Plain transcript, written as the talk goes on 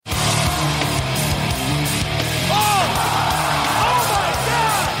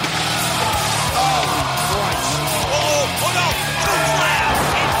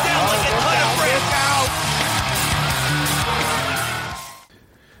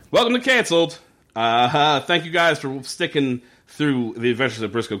Welcome to Canceled. Thank you guys for sticking through the Adventures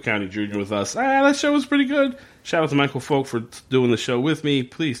of Briscoe County Jr. with us. That show was pretty good. Shout out to Michael Folk for doing the show with me.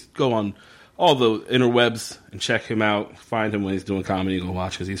 Please go on all the interwebs and check him out. Find him when he's doing comedy. Go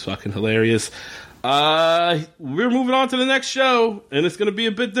watch because he's fucking hilarious. We're moving on to the next show, and it's going to be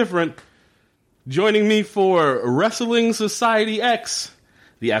a bit different. Joining me for Wrestling Society X,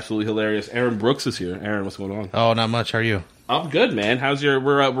 the absolutely hilarious Aaron Brooks is here. Aaron, what's going on? Oh, not much. How are you? I'm good, man. How's your?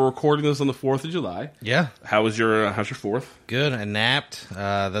 We're recording this on the 4th of July. Yeah. How's your 4th? Good. I napped.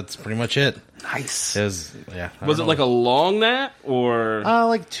 That's pretty much it. Nice. Was it like a long nap or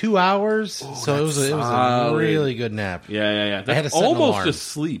like 2 hours? Oh, so it was a really good nap. Yeah. I had to set an almost alarm. just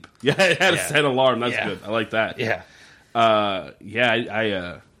sleep. Yeah, I had to set an alarm. That's good. I like that. Yeah. I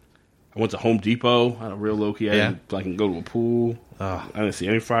went to Home Depot. I had a real low key. I can go to a pool. I didn't see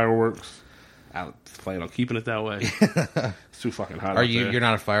any fireworks. I plan on keeping it that way. It's too fucking hot. Are you? You're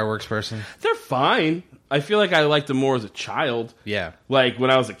not a fireworks person? They're fine. I feel like I liked them more as a child. Yeah. Like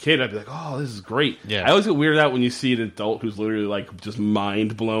when I was a kid, I'd be like, "Oh, this is great." Yeah. I always get weirded out when you see an adult who's literally like just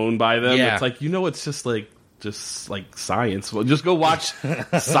mind blown by them. Yeah. It's like, it's just like science. Well, just go watch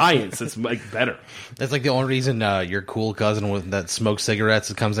science. It's like better. That's like the only reason your cool cousin that smokes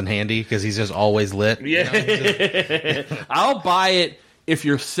cigarettes comes in handy because he's just always lit. Yeah. I'll buy it if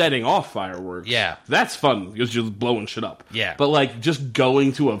you're setting off fireworks. Yeah. That's fun because you're blowing shit up. Yeah. But like just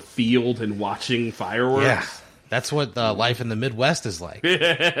going to a field and watching fireworks. Yeah. That's what life in the Midwest is like.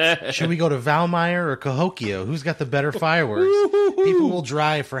 Should we go to Valmeyer or Cahokia? Who's got the better fireworks? People will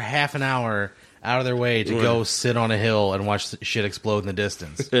drive for half an hour out of their way to go sit on a hill and watch shit explode in the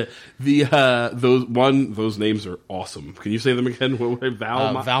distance. Those names are awesome. Can you say them again?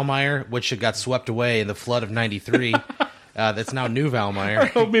 Valmeyer, which got swept away in the flood of '93. That's now New Valmeyer. I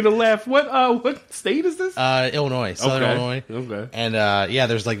don't mean to laugh. What state is this? Illinois, Southern Illinois. Okay. And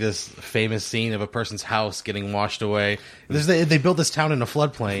there's like this famous scene of a person's house getting washed away. They built this town in a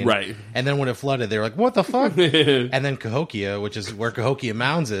floodplain, right? And then when it flooded, they were like, "What the fuck?" And then Cahokia, which is where Cahokia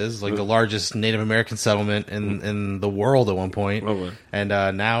Mounds is, like the largest Native American settlement in the world at one point. Okay. And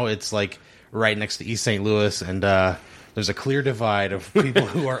now it's like right next to East St. Louis, and there's a clear divide of people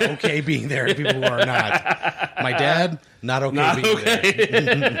who are okay being there and people who are not. My dad, not okay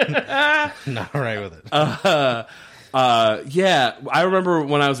being there. Not all right with it. Yeah, I remember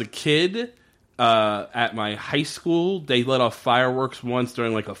when I was a kid at my high school, they let off fireworks once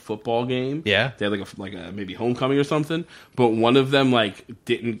during like a football game. Yeah, they had like a maybe homecoming or something. But one of them like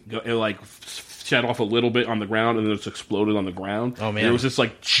didn't go, it like shed off a little bit on the ground and then it just exploded on the ground. Oh man, and it was this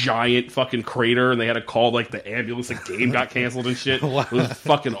like giant fucking crater, and they had to call like the ambulance. The game got canceled and shit. It was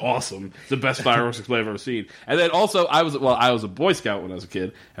fucking awesome. It's the best fireworks display I've ever seen. And then also I was a Boy Scout when I was a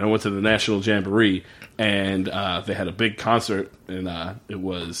kid, and I went to the National Jamboree, and they had a big concert, and it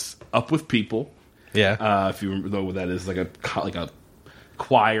was Up With People. Yeah, if you know what that is, like a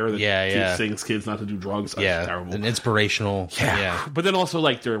choir that sings kids not to do drugs. That's terrible. An inspirational. Yeah, but then also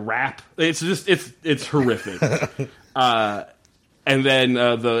like their rap. It's just it's horrific. And then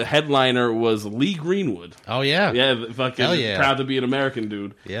the headliner was Lee Greenwood. Oh yeah, fucking proud to be an American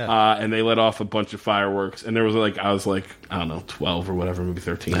dude. Yeah, and they let off a bunch of fireworks, and there was like I was like I don't know 12 or whatever, maybe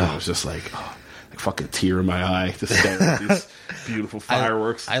 13. And I was just like. Like fucking tear in my eye to stare at these beautiful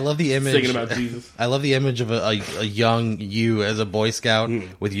fireworks. I love the image. Singing about Jesus. I love the image of a young you as a Boy Scout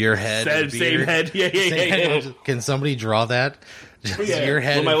with your head. Same head. Yeah. Can somebody draw that? Your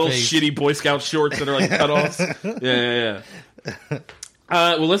head. With my little face. shitty Boy Scout shorts that are like cutoffs. Yeah.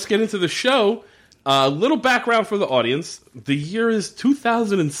 Well, let's get into the show. Little background for the audience. The year is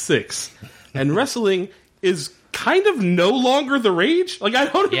 2006, and wrestling is kind of no longer the rage. Like, I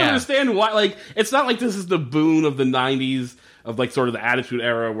don't even understand why. Like, it's not like this is the boon of the 90s, of, like, sort of the Attitude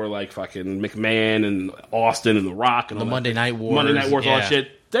Era where, like, fucking McMahon and Austin and The Rock and all the Monday Night Wars. All that shit.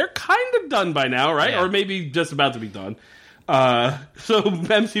 They're kind of done by now, right? Or maybe just about to be done. So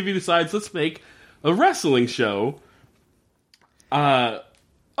MTV decides, let's make a wrestling show.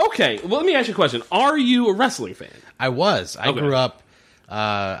 Okay, well, let me ask you a question. Are you a wrestling fan? I was. I grew up,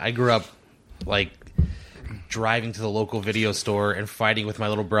 like, driving to the local video store and fighting with my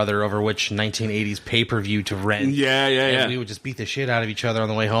little brother over which 1980s pay-per-view to rent. Yeah. And we would just beat the shit out of each other on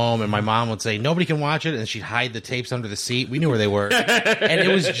the way home, and my mom would say, nobody can watch it, and she'd hide the tapes under the seat. We knew where they were. And it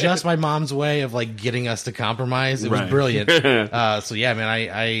was just my mom's way of, like, getting us to compromise. It was brilliant. So, yeah,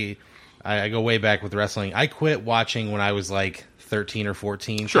 man, I go way back with wrestling. I quit watching when I was, like, 13 or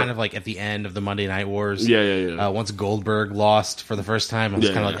 14, Sure. kind of like at the end of the Monday Night Wars. Yeah. Once Goldberg lost for the first time, I was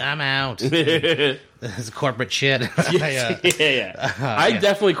kind of like, I'm out. This is corporate shit. I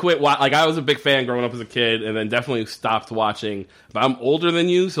definitely quit. Like, I was a big fan growing up as a kid, and then definitely stopped watching. But I'm older than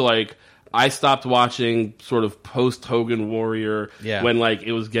you, so like, I stopped watching sort of post Hogan Warrior when like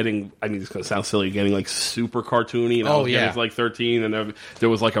it was getting. I mean, it's gonna sound silly, getting like super cartoony. And I was getting to like 13, and there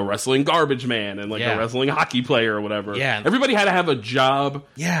was like a wrestling garbage man and like a wrestling hockey player or whatever. Yeah, everybody had to have a job.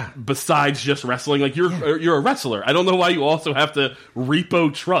 Besides just wrestling, like you're a wrestler. I don't know why you also have to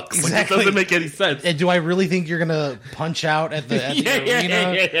repo trucks. Exactly. Like, it doesn't make any sense. And do I really think you're gonna punch out at the arena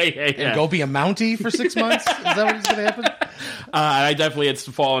and go be a Mountie for 6 months? Is that what's gonna happen? I definitely had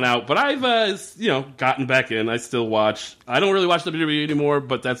fallen out, but I've gotten back in. I still watch. I don't really watch WWE anymore,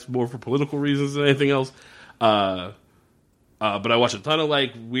 but that's more for political reasons than anything else. But I watch a ton of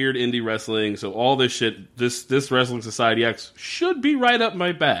like weird indie wrestling. So all this shit, this Wrestling Society X should be right up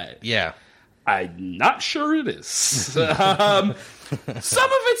my bag. Yeah, I'm not sure it is. Some of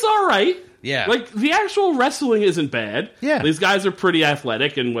it's all right. Yeah. Like, the actual wrestling isn't bad. Yeah. These guys are pretty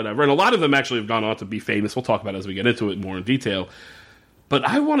athletic and whatever. And a lot of them actually have gone on to be famous. We'll talk about it as we get into it more in detail. But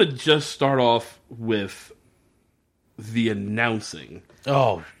I want to just start off with the announcing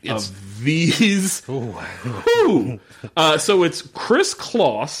of these. So it's Chris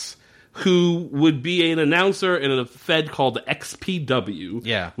Kloss, who would be an announcer in a fed called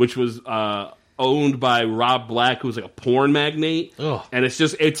XPW. Which was owned by Rob Black, who's like a porn magnate. And it's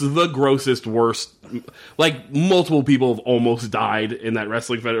the grossest, worst. Like, multiple people have almost died in that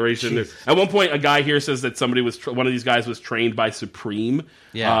wrestling federation. At one point, a guy here says that somebody one of these guys was trained by Supreme.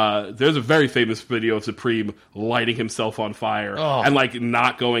 There's a very famous video of Supreme lighting himself on fire and like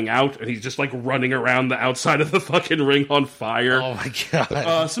not going out, and he's just like running around the outside of the fucking ring on fire. Oh my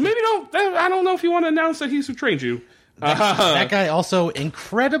god! So maybe I don't know if you want to announce that he's who trained you. That guy also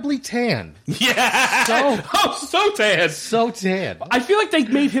incredibly tan. Yeah. So tan. So tan. I feel like they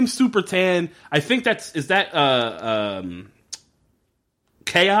made him super tan. I think is that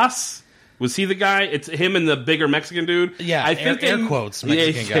Chaos? Was he the guy? It's him and the bigger Mexican dude. Yeah, I think air quotes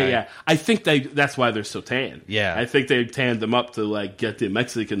Mexican guy. Yeah. I think that's why they're so tan. Yeah. I think they tanned them up to like get the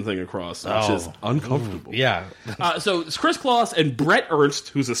Mexican thing across, which is uncomfortable. Yeah. So it's Chris Kloss and Brett Ernst,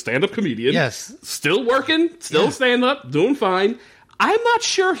 who's a stand-up comedian. Yes. Still working, still stand-up, doing fine. I'm not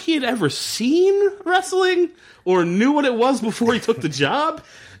sure he had ever seen wrestling or knew what it was before he took the job.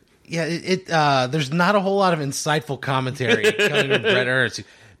 Yeah, there's not a whole lot of insightful commentary coming from Brett Ernst.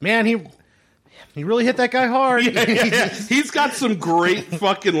 Man, he really hit that guy hard. Yeah. He's got some great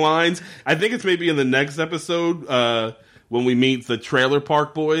fucking lines. I think it's maybe in the next episode when we meet the Trailer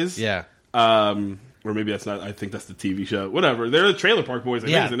Park Boys. Yeah. Or maybe that's not. I think that's the TV show. Whatever. They're the Trailer Park Boys. I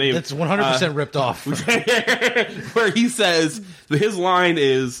think is the name. That's 100% ripped off. Where he says, his line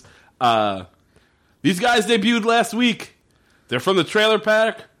is, these guys debuted last week. They're from the Trailer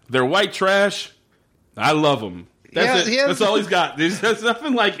Park. They're white trash. I love them. That's it. That's all he's got. There's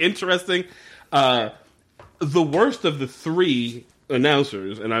nothing like interesting. The worst of the three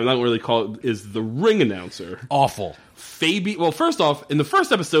announcers, and I'm not really call it, is the ring announcer. Awful. Well, first off, in the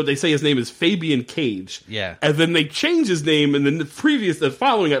first episode, they say his name is Fabian Cage. Yeah. And then they change his name in the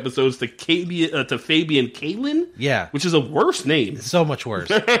following episodes to Fabian Kalin. Yeah. Which is a worse name. So much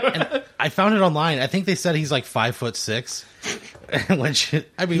worse. And I found it online. I think they said he's like 5'6". Which,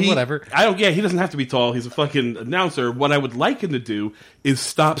 I mean, whatever. He doesn't have to be tall. He's a fucking announcer. What I would like him to do is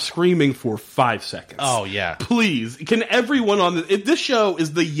stop screaming for 5 seconds. Oh, yeah. Please. Can everyone on this show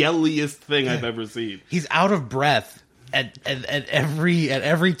is the yelliest thing I've ever seen. He's out of breath at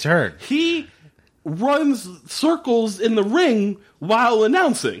every turn. He runs circles in the ring while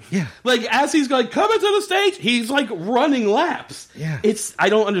announcing. Yeah. Like, as he's like coming to the stage, he's like running laps. Yeah. I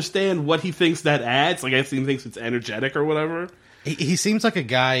don't understand what he thinks that adds. Like, I guess he thinks it's energetic or whatever. He seems like a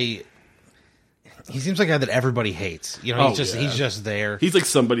guy. He seems like a guy that everybody hates. You know, he's just there. He's like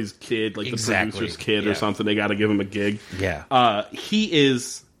somebody's kid, like the producer's kid or something. They got to give him a gig. Yeah.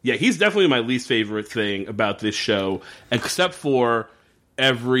 He's definitely my least favorite thing about this show, except for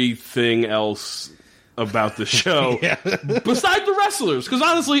everything else about the show. Besides the wrestlers, because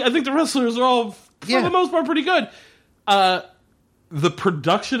honestly, I think the wrestlers are all, for the most part, pretty good. The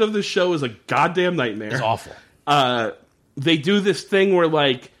production of the show is a goddamn nightmare. It's awful. They do this thing where,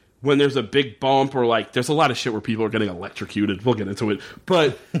 like, when there's a big bump or, like, there's a lot of shit where people are getting electrocuted. We'll get into it.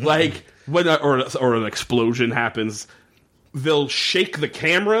 But, like, when or an explosion happens, they'll shake the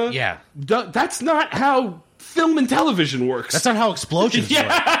camera. Yeah. That's not how film and television works. That's not how explosions work.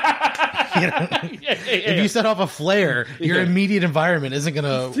 If you set off a flare, your immediate environment isn't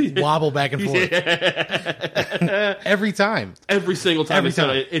going to wobble back and forth. Every time. Every single time.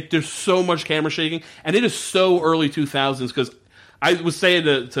 There's so much camera shaking, and it is so early 2000s, because I was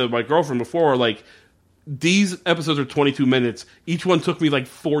saying to my girlfriend before, like, these episodes are 22 minutes. Each one took me like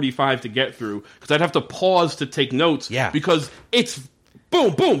 45 to get through, because I'd have to pause to take notes. Yeah. Because it's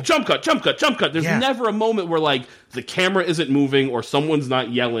boom, boom, jump cut, jump cut, jump cut. There's never a moment where, like, the camera isn't moving or someone's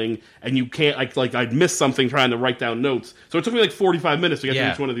not yelling and you can't, like I'd miss something trying to write down notes. So it took me like 45 minutes to get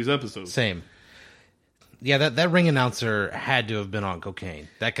through each one of these episodes. Same. Yeah, that ring announcer had to have been on cocaine.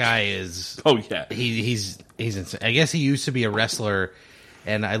 That guy is... Oh, yeah. He's insane. I guess he used to be a wrestler,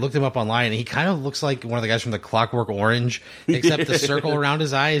 and I looked him up online, and he kind of looks like one of the guys from the Clockwork Orange, except the circle around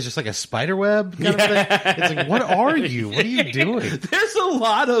his eye is just like a spider web kind of thing. It's like, what are you? What are you doing? There's a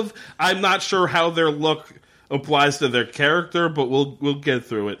lot of... I'm not sure how their look applies to their character, but we'll get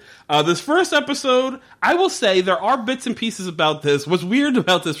through it. This first episode, I will say there are bits and pieces about this. What's weird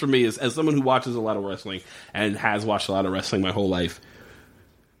about this for me is, as someone who watches a lot of wrestling and has watched a lot of wrestling my whole life,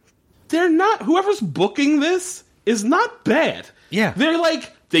 whoever's booking this is not bad. Yeah. They're like,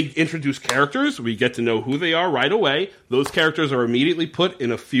 they introduce characters, we get to know who they are right away. Those characters are immediately put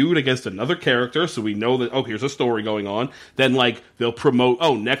in a feud against another character, so we know that, oh, here's a story going on. Then, like, they'll promote,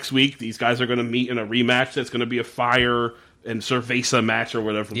 oh, next week these guys are going to meet in a rematch that's going to be a Fire and Cerveza match or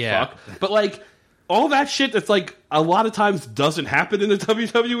whatever the fuck. But, like, all that shit that's, like, a lot of times doesn't happen in the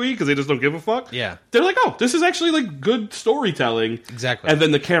WWE because they just don't give a fuck. Yeah. They're like, oh, this is actually, like, good storytelling. Exactly. And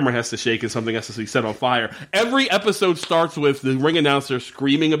then the camera has to shake and something has to be set on fire. Every episode starts with the ring announcer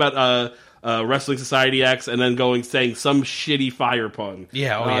screaming about Wrestling Society X and then saying some shitty fire pun.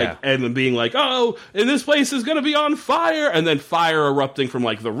 Yeah, And then being like, oh, and this place is going to be on fire. And then fire erupting from,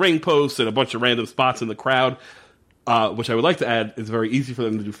 like, the ring posts and a bunch of random spots in the crowd. Which I would like to add, is very easy for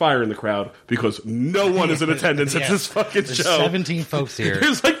them to do fire in the crowd because no one is in attendance at this fucking there's show. 17 folks here.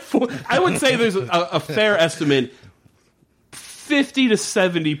 There's like I would say there's a fair estimate, 50 to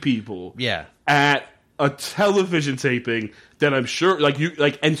 70 people. Yeah. At a television taping that I'm sure,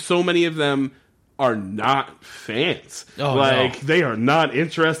 and so many of them are not fans. Oh, no. They are not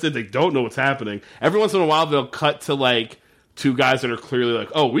interested. They don't know what's happening. Every once in a while, they'll cut to like two guys that are clearly like,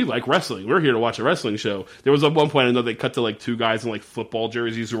 oh, we like wrestling. We're here to watch a wrestling show. There was at one point I know they cut to like two guys in like football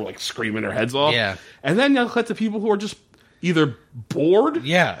jerseys who were like screaming their heads off. Yeah. And then they'll cut to people who are just either bored,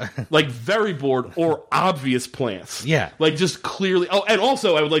 like very bored, or obvious plants. Yeah. Like just clearly. Oh, and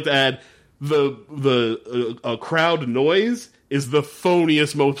also I would like to add the crowd noise is the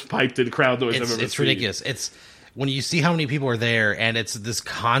phoniest, most piped in crowd noise I've ever seen. It's ridiculous. It's when you see how many people are there and it's this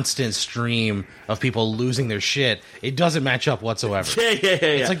constant stream of people losing their shit, it doesn't match up whatsoever. Yeah.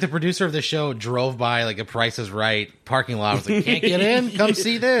 It's like the producer of the show drove by like a Price is Right parking lot. Was like, can't get in? Come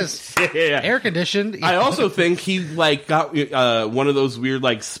see this. Yeah. Air conditioned. I also think he like got one of those weird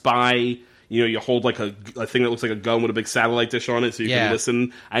like spy. You know, you hold like a thing that looks like a gun with a big satellite dish on it so you can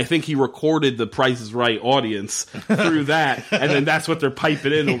listen. I think he recorded the Price is Right audience through that, and then that's what they're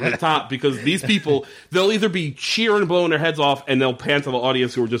piping in over the top, because these people, they'll either be cheering and blowing their heads off, and they'll pan to the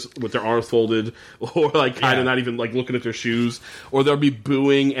audience who are just with their arms folded, or like kind of not even like looking at their shoes, or they'll be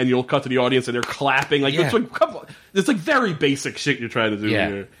booing, and you'll cut to the audience and they're clapping. Like, it's like very basic shit you're trying to do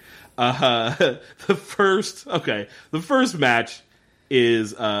here. The first match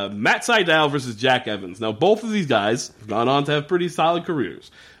is Matt Sydal versus Jack Evans. Now, both of these guys have gone on to have pretty solid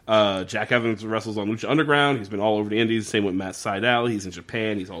careers. Jack Evans wrestles on Lucha Underground. He's been all over the Indies. Same with Matt Sydal. He's in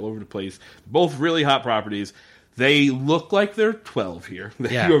Japan. He's all over the place. Both really hot properties. They look like they're 12 here.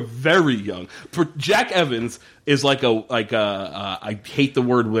 They are very young. For Jack Evans is like I hate the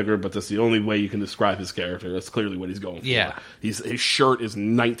word wigger, but that's the only way you can describe his character. That's clearly what he's going for. Yeah. His shirt is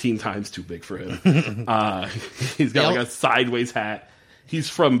 19 times too big for him. He's got like a sideways hat. He's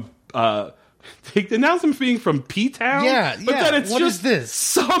from, they announced him being from P-Town. But then it's what is this?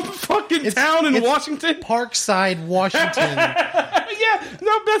 Some fucking town in Washington. Parkside, Washington.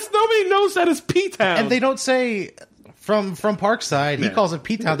 Nobody knows that as P-Town. And they don't say from Parkside. He calls it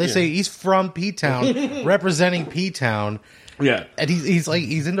P-Town. They say he's from P-Town, representing P-Town. Yeah. And he's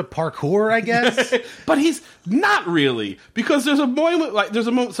into parkour, I guess. But he's not really, because there's a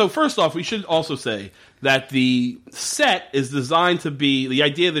moment. So first off, we should also say that the set is designed to be, the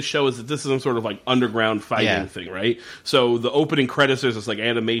idea of the show is that this is some sort of like underground fighting thing, right? So the opening credits, there's this like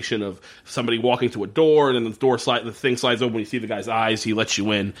animation of somebody walking to a door, and then the thing slides open, you see the guy's eyes, he lets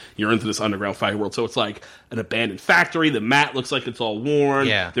you in, you're into this underground fighting world. So it's like an abandoned factory, the mat looks like it's all worn,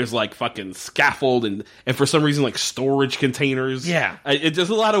 there's like fucking scaffold, and for some reason like storage containers. There's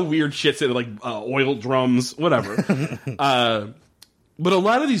a lot of weird shit, like oil drums, whatever. But a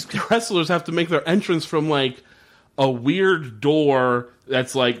lot of these wrestlers have to make their entrance from, like, a weird door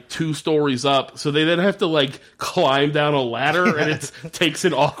that's, like, 2 stories up. So they then have to, like, climb down a ladder, and it takes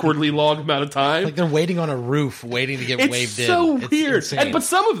an awkwardly long amount of time. Like they're waiting on a roof, waiting to get waved in. It's so weird. But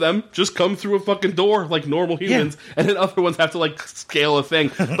some of them just come through a fucking door like normal humans, and then other ones have to, like, scale a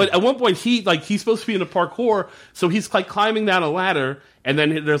thing. But at one point, he's supposed to be in a parkour, so he's, like, climbing down a ladder, and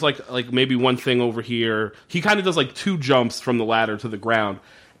then there's, like maybe one thing over here. He kind of does, like, 2 jumps from the ladder to the ground,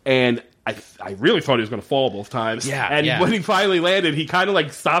 and I really thought he was going to fall both times. Yeah, and when he finally landed, he kind of,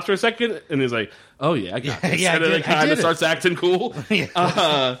 like, stops for a second, and he's like, oh, yeah, I got this. Yeah, and then he kind of starts acting cool.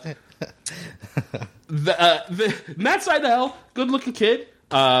 Matt Sydal, good-looking kid.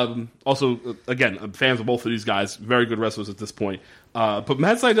 Also, again, I'm fans of both of these guys. Very good wrestlers at this point. But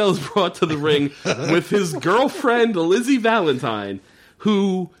Matt Sydal is brought to the ring with his girlfriend, Lizzie Valentine,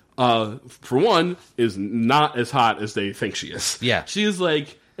 who, for one, is not as hot as they think she is. Yeah. She is,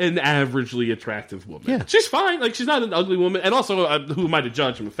 like, an averagely attractive woman. Yeah. She's fine. Like, she's not an ugly woman. And also, who am I to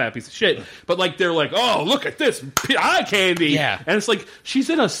judge? I'm a fat piece of shit. But, like, they're like, oh, look at this eye candy. Yeah. And it's like, she's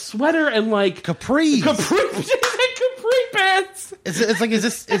in a sweater and, like... Capri pants. It's like, is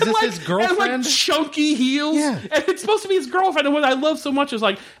this like, his girlfriend? And, like, chunky heels. Yeah. And it's supposed to be his girlfriend. And what I love so much is,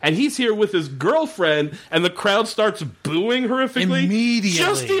 like, and he's here with his girlfriend, and the crowd starts booing horrifically. Immediately.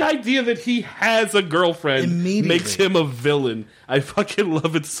 Just the idea that he has a girlfriend makes him a villain. I fucking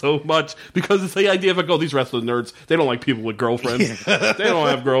love it so much, because it's the idea of, like, oh, these wrestling nerds, they don't like people with girlfriends. They don't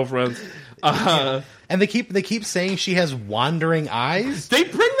have girlfriends. And they keep saying she has wandering eyes. They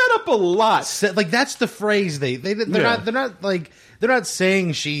bring that up a lot. Like, that's the phrase they're not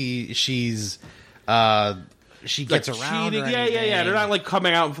saying she gets Like around. cheating. Yeah. They're not, like,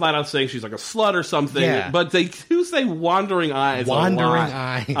 coming out and flat out saying she's like a slut or something. Yeah. But they do say wandering eyes.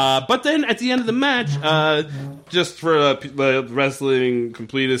 But then at the end of the match, just for the wrestling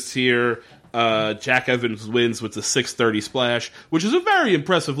completists here, Jack Evans wins with the 630 splash, which is a very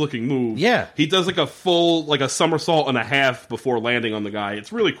impressive looking move. Yeah. He does, like, a full, like, a somersault and a half before landing on the guy.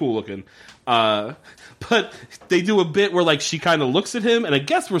 It's really cool looking. But they do a bit where, like, she kind of looks at him, and I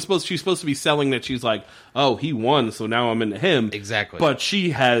guess she's supposed to be selling that she's like, oh, he won, so now I'm into him. Exactly. But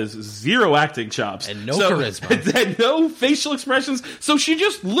she has 0 acting chops. And no charisma. And no facial expressions. So she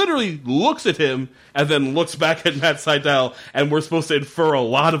just literally looks at him and then looks back at Matt Sydal, and we're supposed to infer a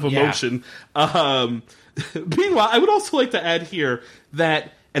lot of emotion. Yeah. Meanwhile, I would also like to add here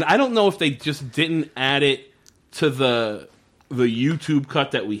that, and I don't know if they just didn't add it to the YouTube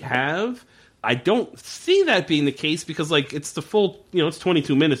cut that we have. I don't see that being the case because, like, it's the full, it's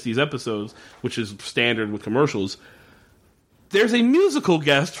 22 minutes, these episodes, which is standard with commercials. There's a musical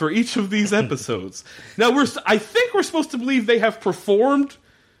guest for each of these episodes. Now, I think we're supposed to believe they have performed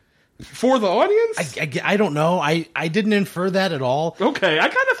for the audience? I don't know. I didn't infer that at all. Okay, I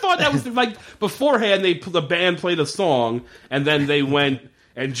kind of thought that was, like, beforehand the band played a song, and then they went...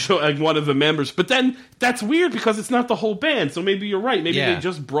 and one of the members. But then, that's weird because it's not the whole band, so maybe you're right. Maybe they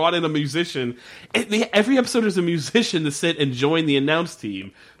just brought in a musician. Every episode is a musician to sit and join the announce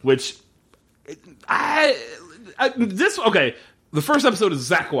team, which... The first episode is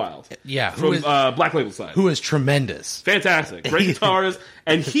Zakk Wylde. Yeah. From Black Label side. Who is tremendous. Fantastic. Great guitarist.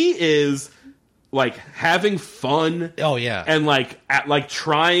 And he is... like, having fun. Oh, yeah. And, like,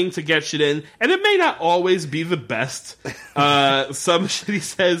 trying to get shit in. And it may not always be the best. Some shit he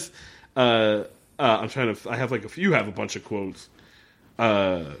says, I have, like, you have a bunch of quotes. He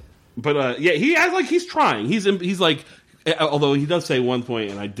has, like, he's trying. He's like, although he does say one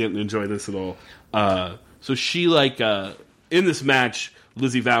point, and I didn't enjoy this at all. So she, like, in this match,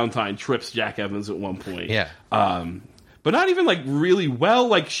 Lizzie Valentine trips Jack Evans at one point. Yeah. But not even, like, really well.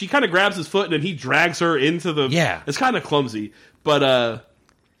 Like, she kind of grabs his foot and then he drags her into the... Yeah. It's kind of clumsy. But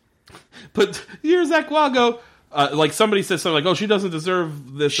here's Zakk Wylde go... like, somebody says something like, oh, she doesn't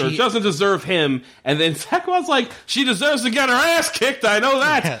deserve this, or doesn't deserve him. And then Zakk Wylde's like, she deserves to get her ass kicked, I know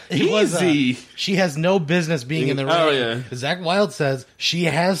that. Yeah, easy. She has no business being in the ring. Oh, yeah. Zakk Wylde says she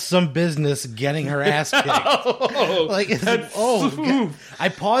has some business getting her ass kicked. I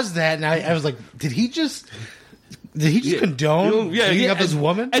paused that, and I was like, did he just condone beating up his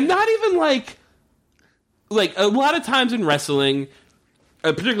woman? And not even like a lot of times in wrestling,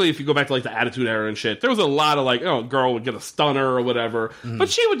 particularly if you go back to, like, the Attitude Era and shit, there was a lot of, like, a girl would get a stunner or whatever, but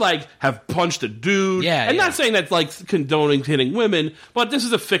she would, like, have punched a dude. Not saying that's, like, condoning hitting women, but this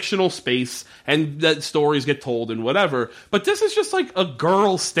is a fictional space, and that stories get told and whatever. But this is just, like, a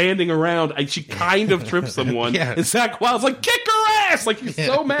girl standing around, and she kind of trips someone, and Zakk Wylde's like, kick her ass. Like, he's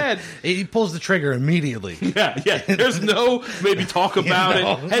so mad. He pulls the trigger immediately. Yeah. There's no maybe talk about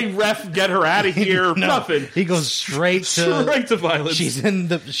it. Hey, ref, get her out of here. Nothing. He goes straight to violence.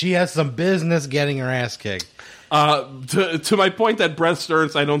 She has some business getting her ass kicked. To my point that Brett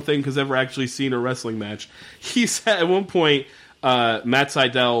Stearns, I don't think, has ever actually seen a wrestling match. He said at one point, Matt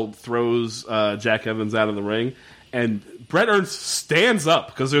Sydal throws Jack Evans out of the ring, and Bret Ernst stands up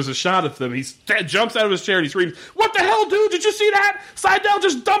because there's a shot of them. He jumps out of his chair and he screams, "What the hell, dude? Did you see that? Sydal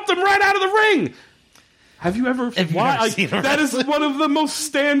just dumped him right out of the ring." Have you ever seen that? Is one of the most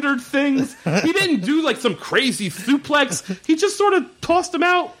standard things. He didn't do like some crazy suplex. He just sort of tossed him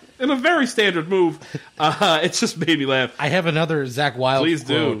out in a very standard move. It just made me laugh. I have another Zach Wilde Please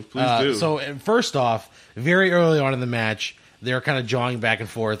quote. do. So first off, very early on in the match, they're kind of jawing back and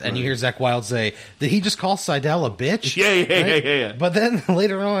forth, and you hear Zach Wilde say, "Did he just call Sydal a bitch?" Yeah. But then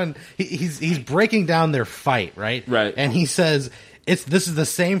later on, he's breaking down their fight, right? Right. And he says, This is the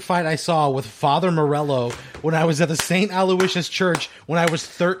same fight I saw with Father Morello when I was at the St. Aloysius Church when I was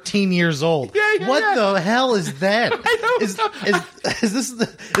 13 years old. What the hell is that? Is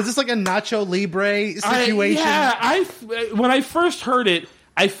this like a Nacho Libre situation? When I first heard it,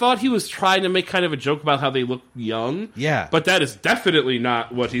 I thought he was trying to make kind of a joke about how they look young. Yeah. But that is definitely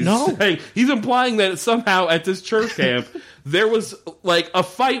not what he's saying. He's implying that somehow at this church camp, there was like a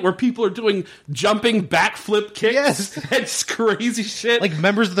fight where people are doing jumping backflip kicks and crazy shit. Like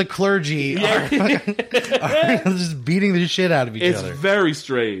members of the clergy are just beating the shit out of each other. It's very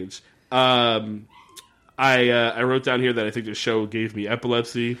strange. I wrote down here that I think the show gave me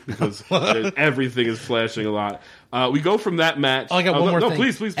epilepsy because everything is flashing a lot. We go from that match. Oh, I got one more thing.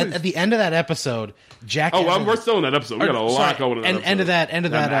 Please. At the end of that episode, Jack. We're still in that episode. We got a lot going on. End of that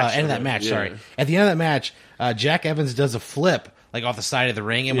match. Sorry. At the end of that match, Jack Evans does a flip like off the side of the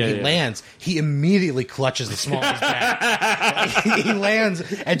ring, and when he lands, he immediately clutches the small of his back. He lands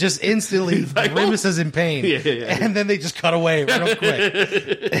and just instantly grimaces in pain. And then they just cut away real quick.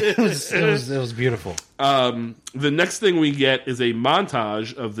 It was beautiful. The next thing we get is a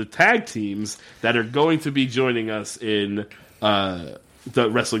montage of the tag teams that are going to be joining us in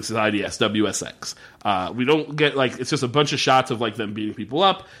the Wrestling Society SWSX. We don't get it's just a bunch of shots of them beating people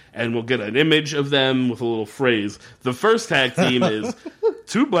up, and we'll get an image of them with a little phrase. The first tag team is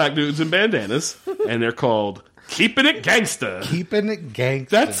two black dudes in bandanas, and they're called Keeping It Gangsta. Keeping It Gangsta.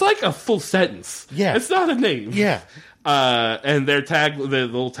 That's like a full sentence. Yeah. It's not a name. Yeah. And the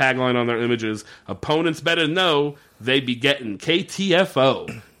little tagline on their images, opponents better know they be getting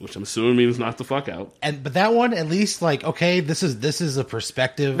KTFO, which I'm assuming means not the fuck out. But that one, at least, this is a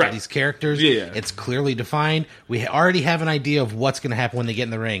perspective of these characters. Yeah. It's clearly defined. We already have an idea of what's going to happen when they get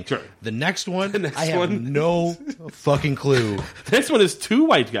in the ring. Sure. The next one, I have no fucking clue. The next one is two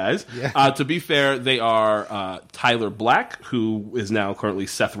white guys. Yeah. To be fair, they are Tyler Black, who is now currently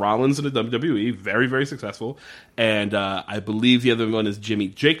Seth Rollins in the WWE, very, very successful. And I believe the other one is Jimmy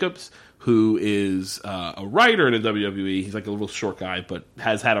Jacobs, who is a writer in the WWE. He's like a little short guy, but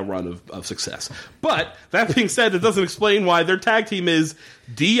has had a run of success. But that being said, it doesn't explain why their tag team is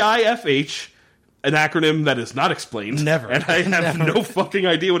DIFH, an acronym that is not explained. Never. And I have no fucking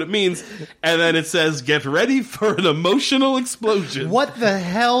idea what it means. And then it says, get ready for an emotional explosion. What the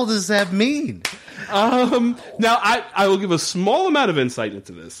hell does that mean? Now, I will give a small amount of insight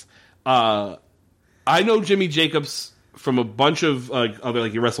into this. I know Jimmy Jacobs from a bunch of other,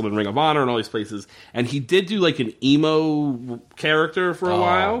 he wrestled in Ring of Honor and all these places, and he did do an emo character for a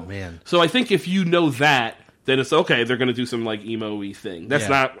while. Man. So I think if you know that, then it's okay. They're going to do some emo-y thing. That's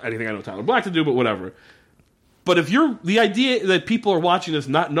not anything I know Tyler Black to do, but whatever. But if the idea that people are watching this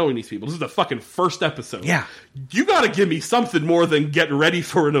not knowing these people, this is the fucking first episode. Yeah. You got to give me something more than get ready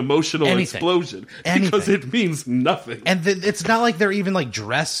for an emotional explosion. Because it means nothing. And it's not like they're even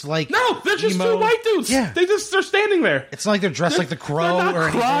dressed like No, they're just emo. two white dudes. Yeah. They're standing there. It's not like they're dressed like the Crow they're not or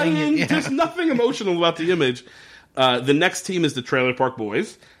crying. anything. Yeah. There's nothing emotional about the image. The next team is the Trailer Park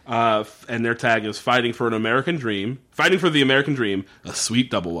Boys. And their tag is Fighting for the American Dream, a sweet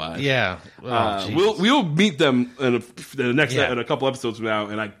double wide. Yeah. We'll meet them in a couple episodes from now,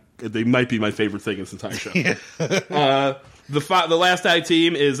 and they might be my favorite thing in this entire show. The last tag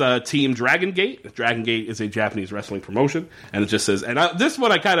team is Team Dragon Gate. Dragon Gate is a Japanese wrestling promotion, and it just says, this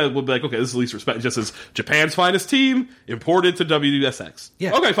one I kind of would be okay, this is least respect. It just says Japan's finest team imported to WSX.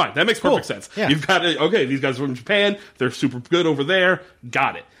 Yeah. Okay, fine, that makes perfect sense. Yeah. You've got these guys are from Japan, they're super good over there.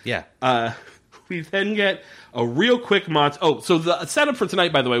 Got it. Yeah. We then get a real quick so the setup for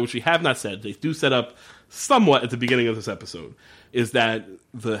tonight, by the way, which we have not said, they do set up somewhat at the beginning of this episode, is that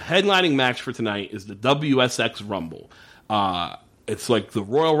the headlining match for tonight is the WSX Rumble. It's like the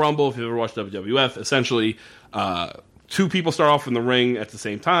Royal Rumble, if you've ever watched WWF. Essentially, two people start off in the ring at the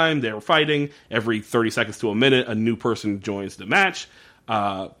same time. They're fighting. Every 30 seconds to a minute, a new person joins the match.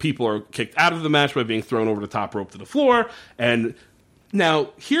 People are kicked out of the match by being thrown over the top rope to the floor. And now,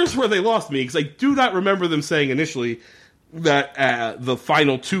 here's where they lost me, because I do not remember them saying initially that the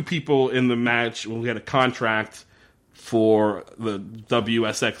final two people in the match will get a contract for the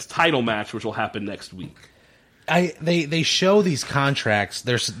WSX title match, which will happen next week. They show these contracts.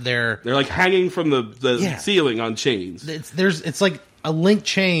 They're like hanging from the ceiling on chains. It's like a link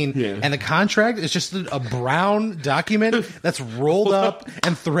chain, and the contract is just a brown document that's rolled up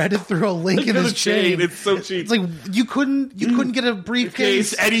and threaded through a link in this chain. It's so cheap. It's like you couldn't get a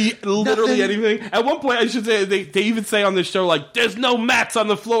briefcase, literally anything. At one point, I should say they even say on this show, like, "There's no mats on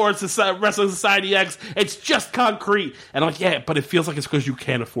the floor. It's Wrestling Society X. It's just concrete." And I'm like, yeah, but it feels like it's because you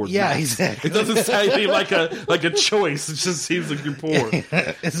can't afford. mats. Exactly. It doesn't sound like a choice. It just seems like you're poor.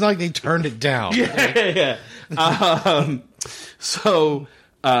 It's not like they turned it down. Yeah. So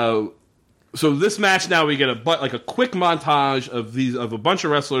this match now we get a quick montage of a bunch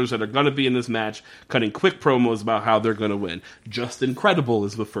of wrestlers that are going to be in this match, cutting quick promos about how they're going to win. Justin Credible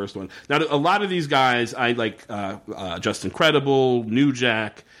is the first one. Now a lot of these guys I like, Justin Credible, New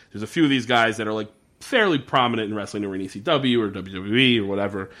Jack. There's a few of these guys that are like fairly prominent in wrestling or in ECW or WWE or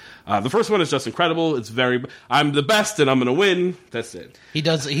whatever. The first one is Justin Credible. It's I'm the best and I'm going to win. That's it. He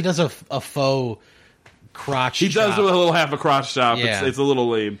does a faux crotch. He does do a little half a crotch chop. Yeah. It's a little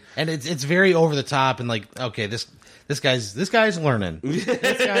lame, and it's very over the top and like, okay, this guy's learning.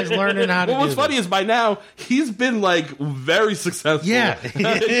 This guy's learning how to. Well, what's funny is by now he's been like very successful. Yeah,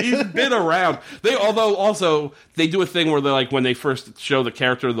 he's been around. Although also they do a thing where they like when they first show the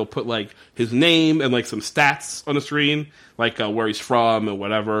character, they'll put like his name and like some stats on the screen, like where he's from and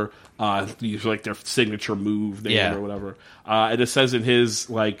whatever. Use like their signature move name or whatever. And it says in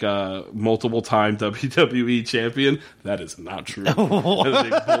his like multiple time WWE champion. That is not true. That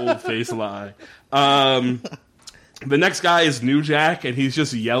is a bold face lie. The next guy is New Jack, and he's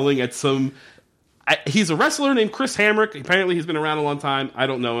just yelling at some. He's a wrestler named Chris Hamrick. Apparently, he's been around a long time. I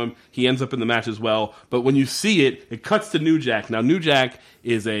don't know him. He ends up in the match as well. But when you see it, it cuts to New Jack. Now, New Jack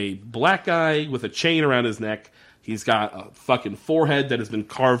is a black guy with a chain around his neck. He's got a fucking forehead that has been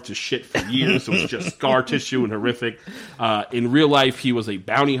carved to shit for years, so it's just scar tissue and horrific. In real life, he was a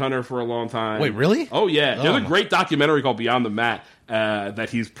bounty hunter for a long time. Wait, really? Oh, yeah. There's a great documentary called Beyond the Mat that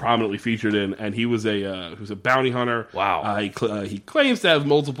he's prominently featured in, and he was a bounty hunter. Wow. He claims to have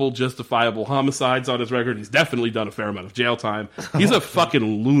multiple justifiable homicides on his record. He's definitely done a fair amount of jail time. He's a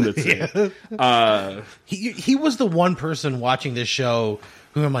fucking lunatic. He was the one person watching this show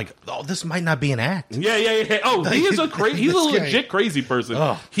who I'm like, oh, this might not be an act. Yeah. Oh, he's a legit crazy person.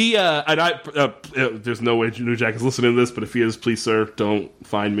 Oh. There's no way New Jack is listening to this, but if he is, please, sir, don't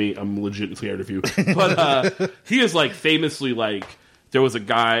find me. I'm legit scared of you. But he is like famously like. There was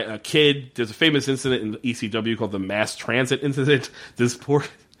a kid. There's a famous incident in ECW called the Mass Transit Incident.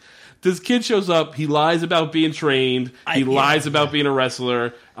 This kid shows up. He lies about being trained. He lies about being a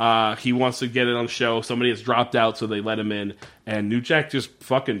wrestler. He wants to get it on the show. Somebody has dropped out, so they let him in. And New Jack just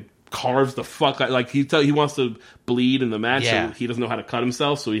fucking carves the fuck out. Like he wants to bleed in the match, so he doesn't know how to cut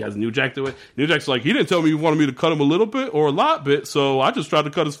himself, so he has New Jack do it. New Jack's like, he didn't tell me he wanted me to cut him a little bit or a lot bit, so I just tried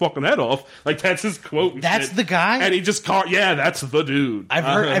to cut his fucking head off. Like that's his quote. That's the guy, and he just that's the dude.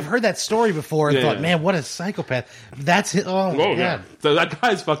 I've heard that story before and thought, man, what a psychopath. That's it. Oh my god, so that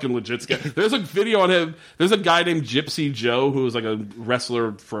guy's fucking legit scary. There's a video on him. There's a guy named Gypsy Joe who was like a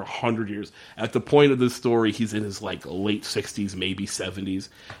wrestler for 100 years. At the point of this story, he's in his like late 60s, maybe 70s,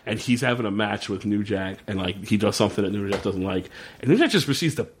 and he's having a match with New Jack, and like he does something that New Jack doesn't like, and New Jack just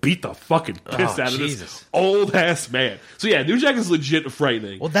proceeds to beat the fucking piss out of this old ass man. So yeah, New Jack is legit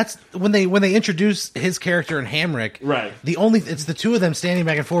frightening. Well, that's when they introduce his character in Hamrick. Right. It's the two of them standing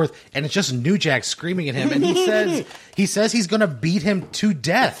back and forth, and it's just New Jack screaming at him, and he says he's going to beat him to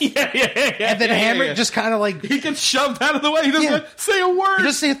death. Yeah. And then Hamrick just kind of like he gets shoved out of the way. He doesn't say a word. He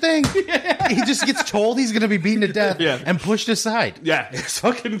doesn't say a thing. He just gets told he's going to be beaten to death and pushed aside. Yeah, it's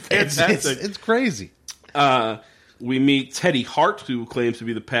fucking fantastic. It's crazy. We meet Teddy Hart, who claims to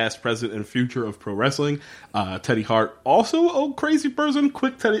be the past, present, and future of pro wrestling. Teddy Hart, also a crazy person.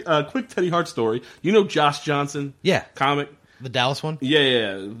 Quick Teddy Hart story. You know Josh Johnson? Yeah. Comic. The Dallas one?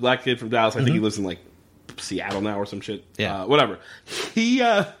 Yeah. Black kid from Dallas. I think he lives in like Seattle now or some shit. Yeah. Whatever. He's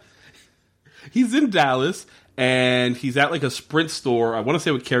in Dallas, and he's at like a Sprint store. I want to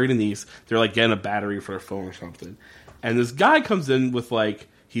say with Carrie Denise. They're like getting a battery for a phone or something. And this guy comes in with like,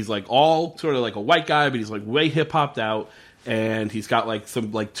 he's like all sort of like a white guy, but he's like way hip hopped out. and he's got like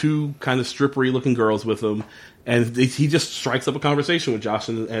some like two kind of strippery looking girls with him, and he just strikes up a conversation with Josh,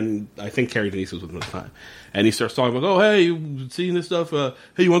 and I think Carrie Denise was with him at the time, and he starts talking about, oh hey, you seeing this stuff?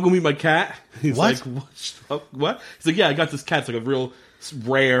 Hey, you want to go meet my cat? He's What? like, what? He's like, yeah, I got this cat. It's like a real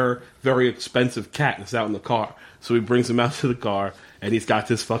rare, very expensive cat that's out in the car. So he brings him out to the car, and he's got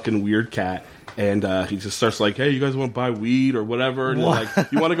this fucking weird cat. And he just starts like, hey, you guys want to buy weed or whatever? And like,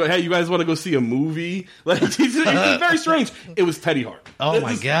 you want to go? Hey, you guys want to go see a movie? Like, he's very strange. It was Teddy Hart. Oh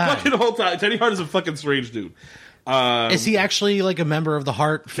my God! Fucking whole time, Teddy Hart is a fucking strange dude. Is he actually like a member of the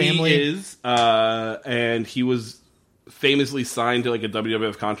Hart family? He is, and he was famously signed to like a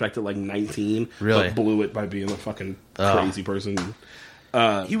WWF contract at like 19. Really? But blew it by being a fucking crazy person.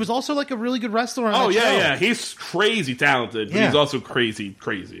 He was also like a really good wrestler on that show. Yeah. He's crazy talented, but Yeah. he's also crazy.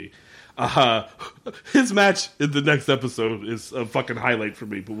 His match in the next episode is a fucking highlight for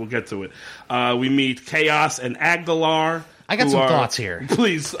me, but we'll get to it. We meet Chaos and Aguilar. I got some thoughts here.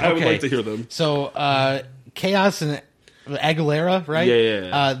 Please, I would like to hear them. So, Chaos and Aguilera, right?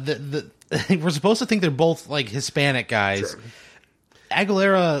 Yeah. We're supposed to think they're both like Hispanic guys. Sure.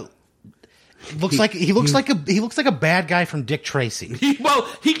 Aguilera looks like a bad guy from Dick Tracy.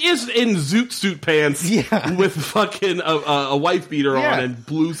 He is in zoot suit pants with fucking a wife beater on and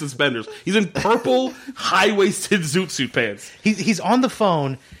blue suspenders. He's in purple high-waisted zoot suit pants. He's on the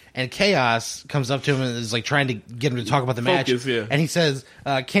phone, and Chaos comes up to him and is like trying to get him to talk about the match. Yeah. And he says,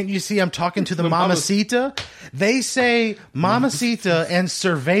 "Can't you see I'm talking to the Mamacita?" They say Mamacita and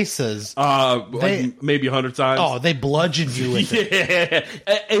Cervezas. Like maybe 100 times. Oh, they bludgeoned you with it.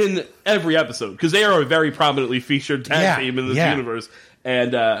 In every episode, because they are a very prominently featured tag team in this universe,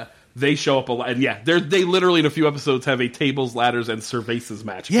 and they show up a lot. And they literally in a few episodes have a tables, ladders, and cervezas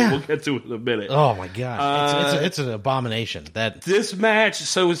match. Yeah, we'll get to it in a minute. Oh my god, it's an abomination. This match.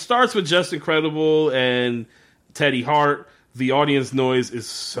 So it starts with Just Incredible and Teddy Hart. The audience noise is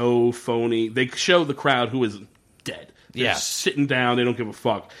so phony. They show the crowd who is dead. They're sitting down. They don't give a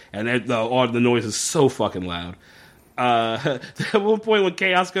fuck, and the noise is so fucking loud. At one point when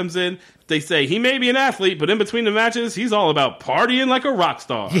Chaos comes in, they say he may be an athlete, but in between the matches, he's all about partying like a rock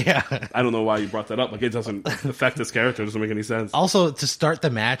star. Yeah. I don't know why you brought that up. Like, it doesn't affect his character. It doesn't make any sense. Also, to start the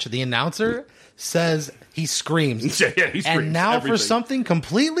match, the announcer says he screams. He screams. And now everything. for something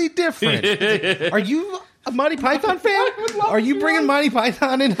completely different. Are you a Monty Python fan? Are you bringing Monty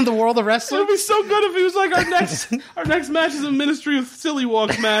Python into the world of It wrestling? would be so good if he was like, our next match is a Ministry of Silly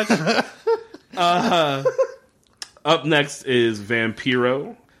Walks match. Up next is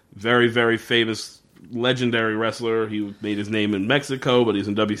Vampiro. Very, very famous, legendary wrestler. He made his name in Mexico, but he's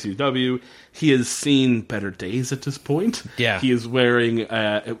in WCW. He has seen better days at this point. Yeah. He is wearing...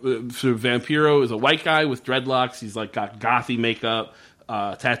 Vampiro is a white guy with dreadlocks. He's like got gothy makeup,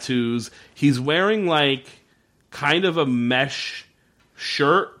 tattoos. He's wearing like kind of a mesh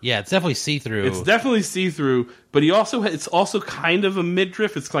shirt. Yeah, it's definitely see-through. It's definitely see-through, but it's also kind of a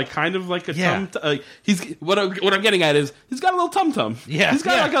midriff. It's like kind of like a what I'm getting at is he's got a little tum-tum. Yeah. He's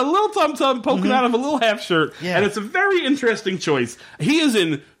got like a little tum-tum poking out of a little half shirt. Yeah. And it's a very interesting choice. He is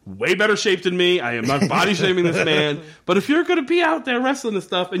in way better shape than me. I am not body shaming this man, but if you're going to be out there wrestling and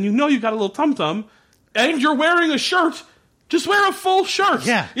stuff and you know you got a little tum-tum and you're wearing a shirt, just wear a full shirt.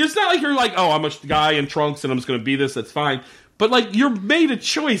 Yeah. It's not like you're like, oh, I'm a guy in trunks and I'm just going to be this. That's fine. But, like, you made a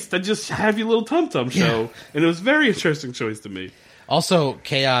choice to just have your little tum-tum show. And it was a very interesting choice to me. Also,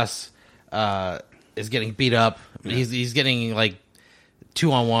 Chaos is getting beat up. Yeah. He's getting, like,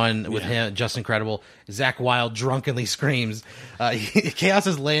 2-on-1 with him, Just Incredible. Zach Wilde drunkenly screams. Chaos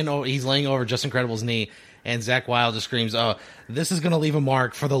is laying over Just Incredible's knee. And Zach Wilde just screams, "Oh, this is going to leave a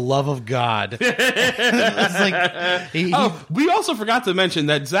mark for the love of God." It's like, we also forgot to mention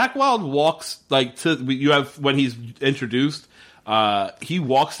that Zach Wilde walks when he's introduced. He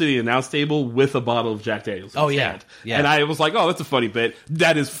walks to the announce table with a bottle of Jack Daniels. Oh yeah, and I was like, "Oh, that's a funny bit."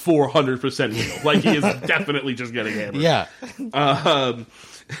 That is 400% real. Like, he is definitely just getting hammered. Yeah.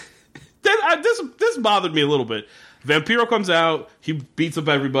 This bothered me a little bit. Vampiro comes out, he beats up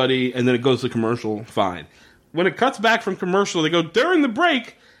everybody, and then it goes to commercial. Fine. When it cuts back from commercial, they go, during the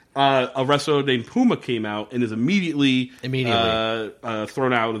break, a wrestler named Puma came out and is immediately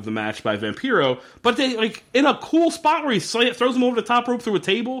thrown out of the match by Vampiro. But they, like, in a cool spot where he throws him over the top rope through a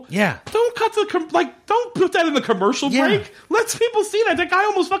table. Yeah. Don't don't put that in the commercial break. Let people see that. That guy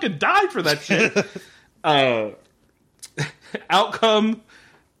almost fucking died for that shit. Outcome...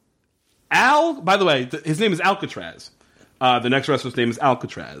 Al, by the way, his name is Alcatraz. The next wrestler's name is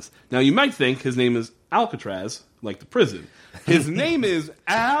Alcatraz. Now, you might think his name is Alcatraz like the prison. His name is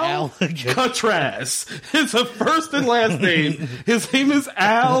Alcatraz. It's a first and last name. His name is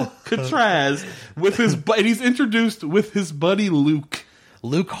Alcatraz and he's introduced with his buddy Luke.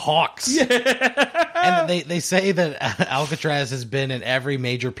 Luke Hawks. Yeah. And they say that Alcatraz has been in every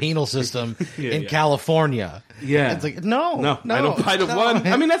major penal system in California. Yeah. It's like, no. I don't want.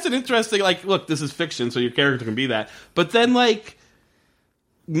 I mean, that's an interesting, like, look, this is fiction, so your character can be that. But then, like,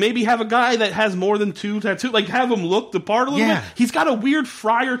 maybe have a guy that has more than 2 tattoos. Like, have him look the part a little bit. He's got a weird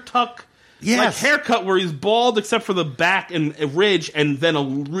Friar Tuck like haircut where he's bald except for the back and a ridge and then a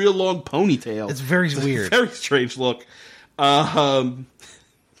real long ponytail. It's very weird. Very strange look.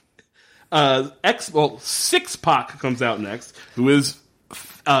 Six-Pac comes out next, who is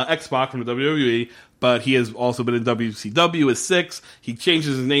X-Pac from the WWE, but he has also been in WCW as Six. He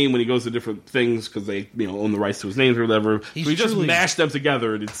changes his name when he goes to different things because they, own the rights to his names or whatever. So he just mashed them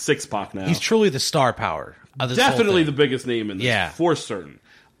together and it's Six-Pac now. He's truly the star power of this Definitely the biggest name in this, for certain.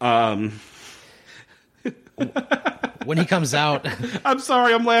 When he comes out... I'm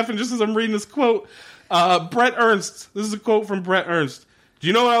sorry, I'm laughing just as I'm reading this quote. Bret Ernst. This is a quote from Bret Ernst. Do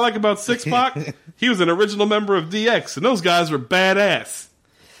you know what I like about Six-Pac? He was an original member of DX, and those guys were badass.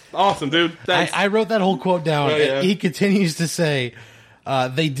 Awesome, dude. I wrote that whole quote down. Oh, yeah. He continues to say,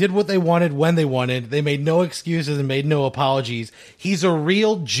 they did what they wanted when they wanted. They made no excuses and made no apologies. He's a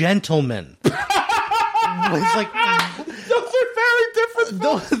real gentleman. It's like... Those are very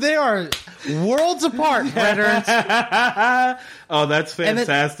different. They are worlds apart, Bret Ernst. Oh, that's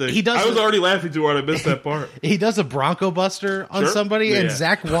fantastic. I was already laughing too hard. I missed that part. He does a Bronco Buster on somebody, and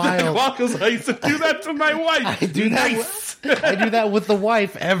Zach Wilde. I used to do that to my wife. I do that with the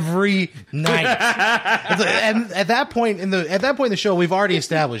wife every night. And at that point in the show, we've already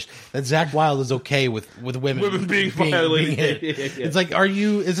established that Zach Wilde is okay with women being violated. It's like,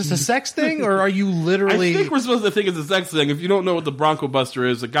 is this a sex thing, or are you literally? I think we're supposed to think it's a sex thing. If you don't know what the Bronco Buster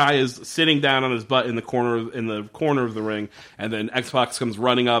is, a guy is sitting down on his butt in the corner of the ring, and then X-Pac comes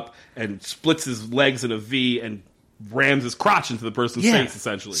running up and splits his legs in a V and rams his crotch into the person's face,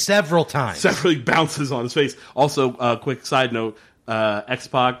 essentially. Several times. Several bounces on his face. Also, quick side note,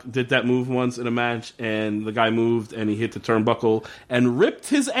 X-Pac did that move once in a match, and the guy moved, and he hit the turnbuckle and ripped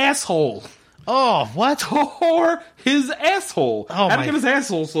his asshole. Oh, what? Tore his asshole. Oh, had to get his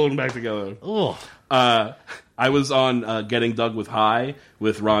asshole sewn back together. Oh. I was on Getting Dug with High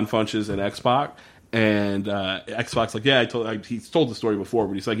with Ron Funches and X-Pac, and X-Pac's like, he's told the story before,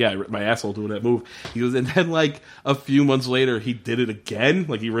 but he's like, I ripped my asshole doing that move. He goes, and then like a few months later, he did it again.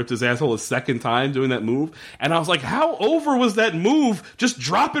 Like he ripped his asshole a second time doing that move. And I was like, how over was that move? Just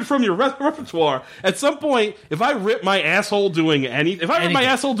drop it from your repertoire. At some point, if I rip my asshole doing rip my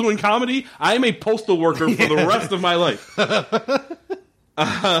asshole doing comedy, I am a postal worker for the rest of my life.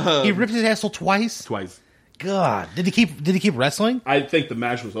 He ripped his asshole twice? Twice. God, did he keep wrestling? I think the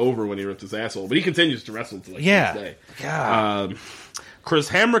match was over when he ripped his asshole, but he continues to wrestle to this day. God. Chris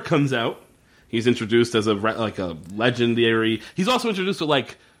Hamrick comes out. He's introduced as a legendary. He's also introduced to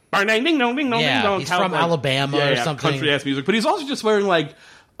like he's from Alabama or something, country ass music. But he's also just wearing like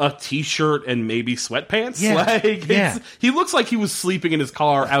a t-shirt and maybe sweatpants. He looks like he was sleeping in his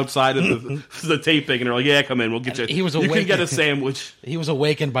car outside of the taping, and they're like, come in, we'll get you. You can get a sandwich. He was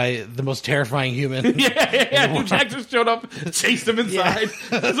awakened by the most terrifying human. New Jack just showed up, chased him inside.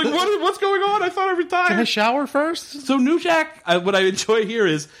 I was like, what's going on? I thought I retired. Can I shower first? So New Jack, what I enjoy here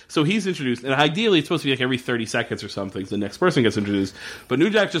is, so he's introduced, and ideally it's supposed to be like every 30 seconds or something, so the next person gets introduced, but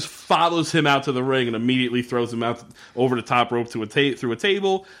New Jack just follows him out to the ring and immediately throws him out over the top rope through a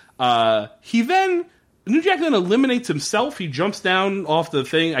table. New Jack then eliminates himself. He jumps down off the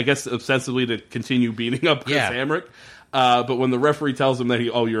thing, I guess ostensibly to continue beating up Chris Hamrick. But when the referee tells him that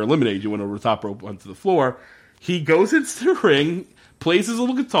you're eliminated, you went over the top rope onto the floor, he goes into the ring, plays his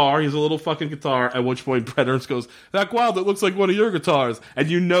little guitar. He's a little fucking guitar, at which point Bret Ernst goes, Zach Wilde, it looks like one of your guitars. And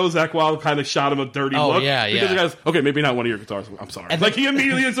Zach Wilde kind of shot him a dirty look. Because the guy's, okay, maybe not one of your guitars. I'm sorry. And he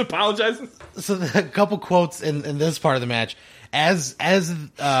immediately just apologizes. So a couple quotes in this part of the match. As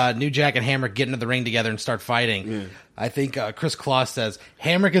New Jack and Hamrick get into the ring together and start fighting, I think Chris Kloss says,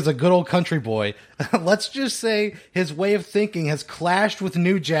 Hamrick is a good old country boy. Let's just say his way of thinking has clashed with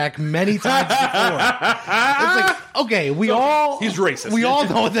New Jack many times before. It's like, okay, he's racist. We all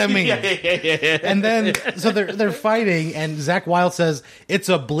know what that means. And then, so they're fighting, and Zach Wilde says, it's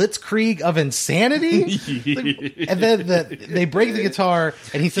a blitzkrieg of insanity? And then they break the guitar,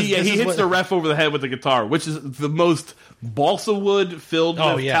 and he says, he hits the ref over the head with the guitar, which is the most balsa wood filled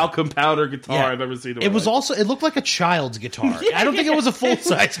with talcum powder guitar I've ever seen. It looked like a child's guitar. I don't think it was a full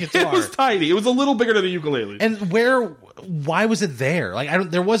size guitar. It was tiny. It was a little bigger than a ukulele. And where why was it there? Like, I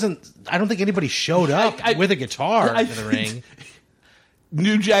don't think anybody showed up with a guitar in the ring.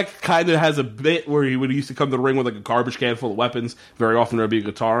 New Jack kind of has a bit where he used to come to the ring with like a garbage can full of weapons. Very often there'd be a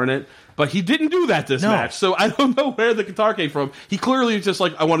guitar in it. But he didn't do that this match. So I don't know where the guitar came from. He clearly is just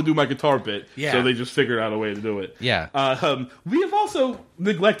like, I want to do my guitar bit. Yeah. So they just figured out a way to do it. Yeah. We have also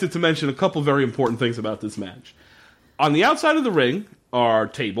neglected to mention a couple very important things about this match. On the outside of the ring are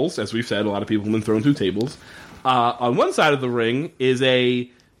tables. As we've said, a lot of people have been thrown through tables. On one side of the ring is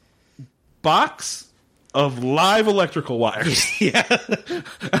a box of live electrical wires. Yeah.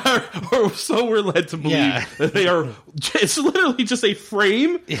 Or so we're led to believe. Yeah. That they are. It's literally just a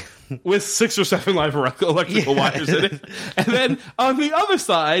frame with 6 or 7 live electrical wires in it. And then on the other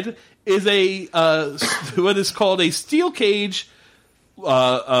side is a what is called a steel cage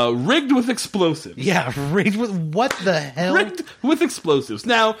rigged with explosives. Yeah, rigged with what the hell? Rigged with explosives.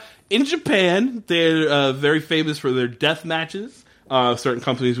 Now, in Japan, they're very famous for their death matches. Certain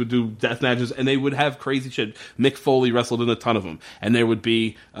companies would do death matches, and they would have crazy shit. Mick Foley wrestled in a ton of them, and there would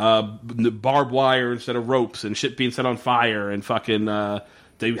be barbed wire instead of ropes, and shit being set on fire, and fucking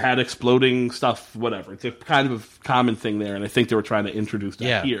they had exploding stuff, whatever. It's a kind of common thing there, and I think they were trying to introduce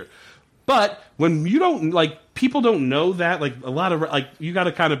that here. But when you don't, like, people don't know that, like, a lot of, like, you got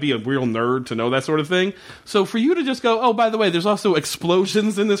to kind of be a real nerd to know that sort of thing. So for you to just go, oh, by the way, there's also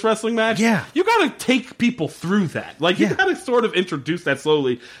explosions in this wrestling match. Yeah. You got to take people through that. Like, you got to sort of introduce that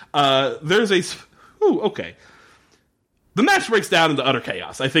slowly. There's a, okay. The match breaks down into utter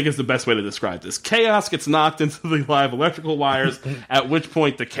chaos, I think is the best way to describe this. Chaos gets knocked into the live electrical wires, at which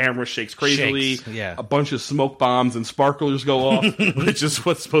point the camera shakes crazily. Yeah. A bunch of smoke bombs and sparklers go off, which is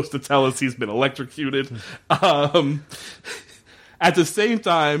what's supposed to tell us he's been electrocuted. At the same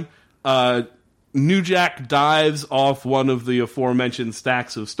time, New Jack dives off one of the aforementioned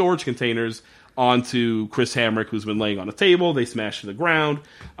stacks of storage containers onto Chris Hamrick, who's been laying on a table. They smash to the ground.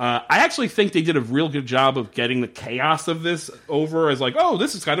 I actually think they did a real good job of getting the chaos of this over as like, oh,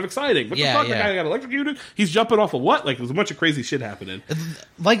 this is kind of exciting. What the fuck? The guy got electrocuted? He's jumping off of what? Like, there's a bunch of crazy shit happening.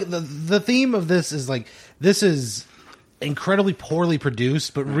 Like, the theme of this is, like, this is incredibly poorly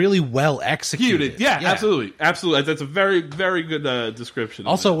produced, but really well executed. Yeah, absolutely. Absolutely. That's a very, very good description.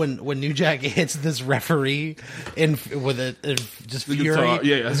 Also, when New Jack hits this referee with just the fury,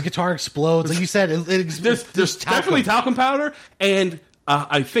 guitar, his guitar explodes. Like you said, there's definitely talcum powder and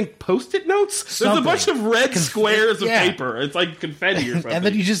I think Post-it notes. There's a bunch of red squares of paper. It's like confetti or something. And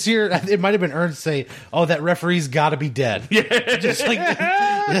then you just hear, it might have been Ernst say, oh, that referee's got to be dead. Yeah. Just like...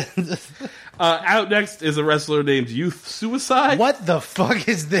 out next is a wrestler named Youth Suicide. What the fuck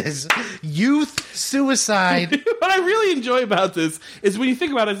is this? Youth Suicide. What I really enjoy about this is when you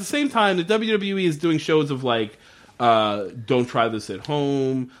think about it, at the same time, the WWE is doing shows of like, don't try this at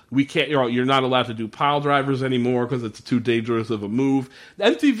home. We can't. You're not allowed to do pile drivers anymore because it's too dangerous of a move.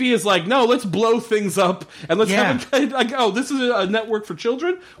 MTV is like, no, let's blow things up and let's have like, oh, this is a network for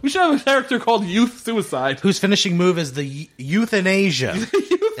children. We should have a character called Youth Suicide, whose finishing move is the euthanasia.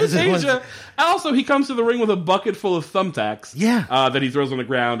 Euthanasia. Also, he comes to the ring with a bucket full of thumbtacks. Yeah, that he throws on the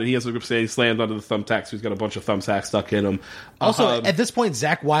ground, and he has a grip saying he slammed onto the thumbtacks. So he's got a bunch of thumbtacks stuck in him. Also, at this point,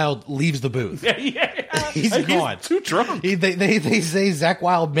 Zakk Wylde leaves the booth. He's gone. He's too drunk. They say Zakk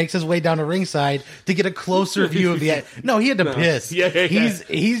Wylde makes his way down to ringside to get a closer view of the. No, he had to piss.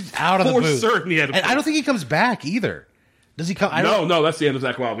 He's out of the booth. Certain he had to piss. I don't think he comes back either. Does he come? No, that's the end of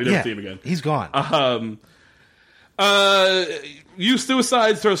Zakk Wylde. We never see him again. He's gone. Youth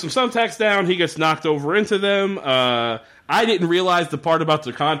Suicide throws some thumbtacks down. He gets knocked over into them. I didn't realize the part about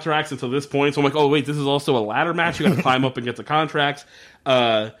the contracts until this point. So I'm like, oh, wait, this is also a ladder match. You got to climb up and get the contracts.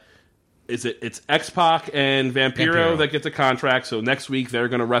 It's X-Pac and Vampiro that get the contract. So next week they're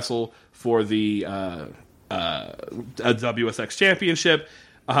going to wrestle for the WSX Championship.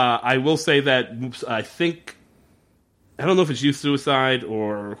 I will say that I don't know if it's Youth Suicide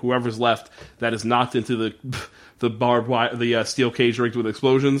or whoever's left that is knocked into the barbed wire, the steel cage rigged with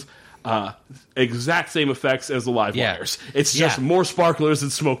explosions. Exact same effects as the live wires. It's just more sparklers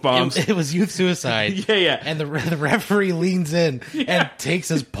and smoke bombs. It was Youth Suicide. And the referee leans in and takes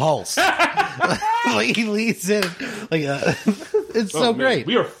his pulse. Like he leans in, like it's so great.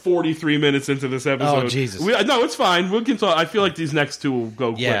 We are 43 minutes into this episode. Oh Jesus! No, it's fine. We can talk. I feel like these next two will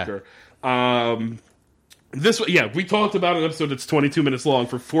go quicker. We talked about an episode that's 22 minutes long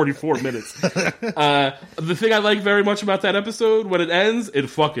for 44 minutes. The thing I like very much about that episode, when it ends, it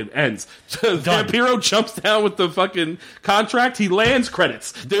fucking ends. Vampiro jumps down with the fucking contract. He lands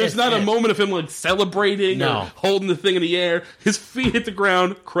credits. There's not a moment of him like celebrating or holding the thing in the air. His feet hit the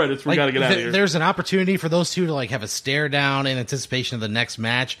ground. Credits. We gotta get out of here. There's an opportunity for those two to like have a stare down in anticipation of the next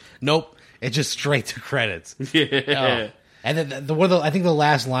match. Nope. It's just straight to credits. Yeah. And then I think the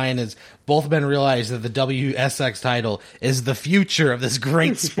last line is, both men realize that the WSX title is the future of this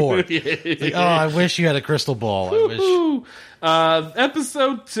great sport. Like, oh, I wish you had a crystal ball. I wish.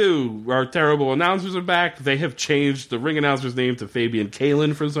 Episode 2, our terrible announcers are back. They have changed the ring announcer's name to Fabian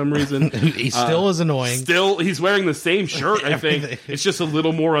Kalin for some reason. He still is annoying. Still, he's wearing the same shirt, I think. It's just a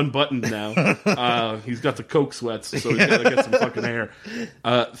little more unbuttoned now. He's got the Coke sweats, so he's got to get some fucking hair.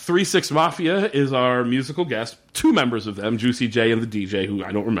 3-6 Mafia is our musical guest. 2 members of them, Juicy J and the DJ, who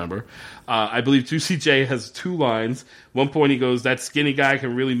I don't remember. I believe Juicy J has 2 lines. One point he goes, "That skinny guy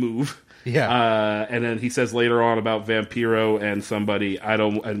can really move." Yeah. And then he says later on about Vampiro and somebody, I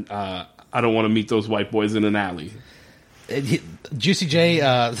don't want to meet those white boys in an alley. Juicy J,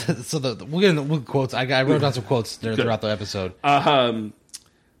 so we'll get into quotes. I wrote down some quotes throughout the episode.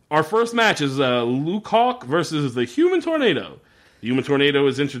 Our first match is Luke Hawk versus the Human Tornado. The Human Tornado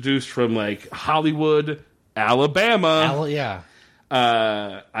is introduced from like Hollywood, Alabama. Yeah.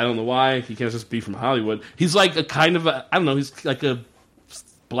 I don't know why he can't just be from Hollywood. He's like a kind of I don't know. He's like a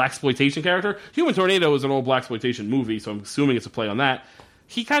blaxploitation character. Human Tornado is an old blaxploitation movie, so I'm assuming it's a play on that.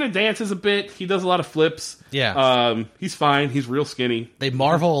 He kind of dances a bit. He does a lot of flips. Yeah. He's fine. He's real skinny. They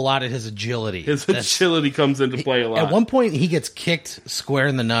marvel a lot at his agility. Agility comes into play a lot. At one point, he gets kicked square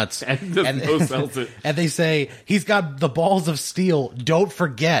in the nuts. And sells it. And they say, he's got the balls of steel. Don't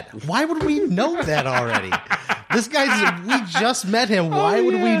forget. Why would we know that already? This guy's, we just met him. Why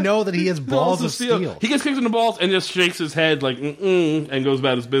would we know that he has balls of steel? He gets kicked in the balls and just shakes his head like, and goes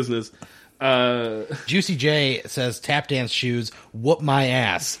about his business. Juicy J says, "Tap dance shoes, whoop my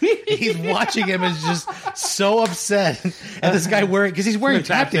ass." He's watching him and is just so upset. And this guy because he's wearing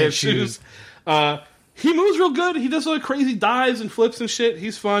tap dance shoes. He moves real good. He does like crazy dives and flips and shit.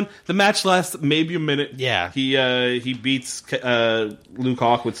 He's fun. The match lasts maybe a minute. Yeah. He beats Luke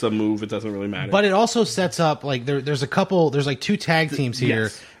Hawk with some move. It doesn't really matter. But it also sets up like there's like 2 tag teams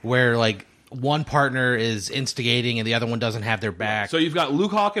here where like one partner is instigating and the other one doesn't have their back. So you've got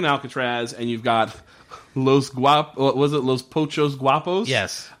Luke Hawk and Alcatraz, and you've got Los Pochos Guapos?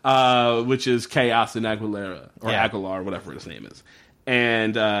 Yes. Which is Chaos and Aguilera, or Aguilar, whatever his name is.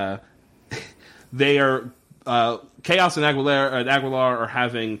 And they are Chaos and Aguilar are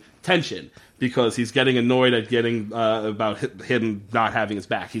having tension because he's getting annoyed at about him not having his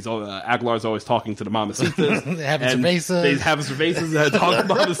back. Aguilar's always talking to the Mamacitas. They have cervezas and talking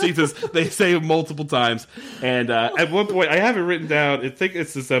to Mamacitas. They say it multiple times. And at one point, I have it written down. I think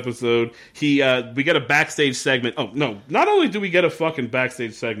it's this episode. We get a backstage segment. Oh, no. Not only do we get a fucking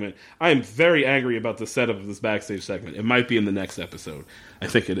backstage segment, I am very angry about the setup of this backstage segment. It might be in the next episode. I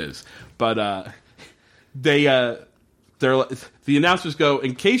think it is. But the announcers go,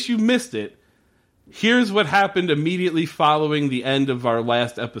 in case you missed it, here's what happened immediately following the end of our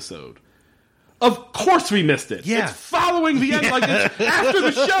last episode. Of course we missed it. Yeah. It's following the end, like it's after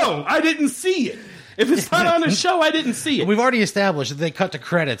the show. I didn't see it. If it's not on the show, I didn't see it. We've already established that they cut to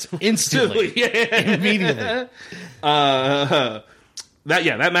credits instantly. Immediately. That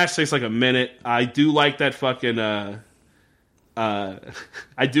match takes like a minute. I do like that fucking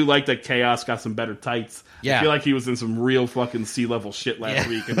I do like that Chaos got some better tights. Yeah. I feel like he was in some real fucking C-level shit last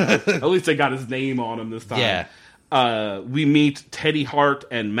week. And at least they got his name on him this time. Yeah. We meet Teddy Hart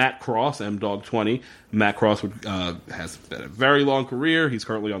and Matt Cross, M-Dog20. Matt Cross has a very long career. He's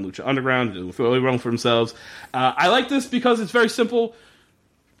currently on Lucha Underground, doing really well for themselves. I like this because it's very simple.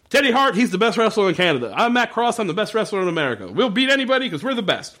 Teddy Hart, he's the best wrestler in Canada. I'm Matt Cross, I'm the best wrestler in America. We'll beat anybody because we're the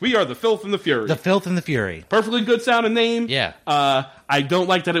best. We are the Filth and the Fury. The Filth and the Fury. Perfectly good sounding name. Yeah. I don't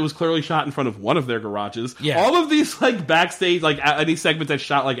like that it was clearly shot in front of one of their garages. Yeah. All of these, like, backstage, like, any segment that's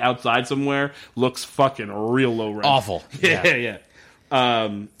shot, like, outside somewhere looks fucking real low rent. Awful. Yeah.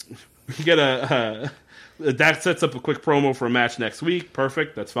 We get that sets up a quick promo for a match next week.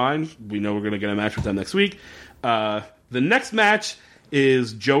 Perfect. That's fine. We know we're going to get a match with them next week. The next match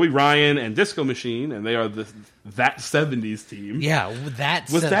is Joey Ryan and Disco Machine, and they are that 70s team. Yeah, was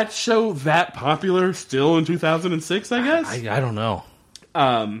that show that popular still in 2006, I guess? I don't know.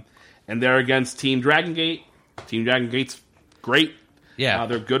 And they're against Team Dragon Gate. Team Dragon Gate's great. Yeah.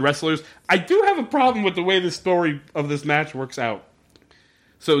 They're good wrestlers. I do have a problem with the way the story of this match works out.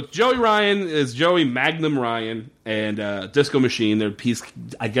 So Joey Ryan is Joey Magnum Ryan, and Disco Machine. He's,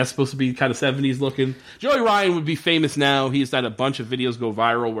 I guess, supposed to be kind of 70s looking. Joey Ryan would be famous now. He's had a bunch of videos go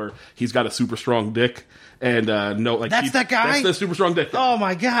viral where he's got a super strong dick. And that's that guy? That's the super strong dick guy. Oh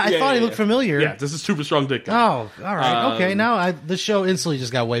my god, I thought he looked familiar. Yeah, this is super strong dick guy. Oh, all right. Okay, now the show instantly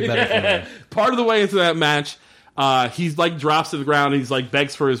just got way better for me. Part of the way into that match, he's like drops to the ground and he's like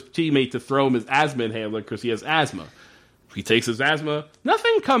begs for his teammate to throw him his asthma inhaler because he has asthma. He takes his asthma.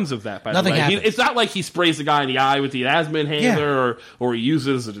 Nothing comes of that, by Nothing the way. happens. It's not like he sprays the guy in the eye with the asthma inhaler or he uses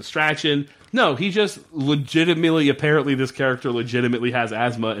it as a distraction. No, he just apparently this character legitimately has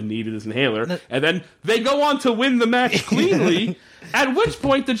asthma and needed his inhaler. And then they go on to win the match cleanly, at which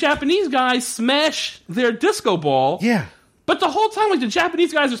point the Japanese guys smash their disco ball. Yeah. But the whole time, like, the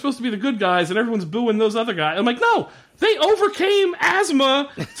Japanese guys are supposed to be the good guys, and everyone's booing those other guys. I'm like, no, they overcame asthma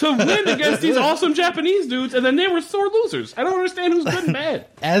to win against these awesome Japanese dudes, and then they were sore losers. I don't understand who's good and bad.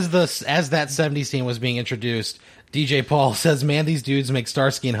 As that 70s scene was being introduced, DJ Paul says, "Man, these dudes make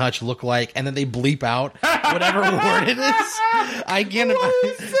Starsky and Hutch look like," and then they bleep out whatever word it is. I can't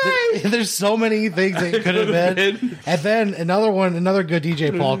imagine. There's so many things they could have been. And then another good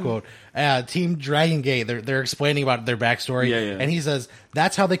DJ Paul quote. Team Dragon Gate, they're explaining about their backstory, and he says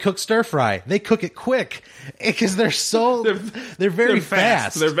that's how they cook stir fry. They cook it quick because they're very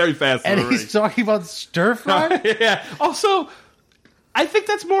fast. They're very fast, and he's talking about stir fry. Yeah. Also, I think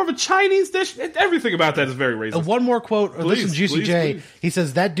that's more of a Chinese dish. Everything about that is very racist. One more quote. Listen, Juicy J. Please. He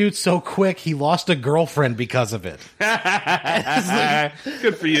says that dude's so quick he lost a girlfriend because of it.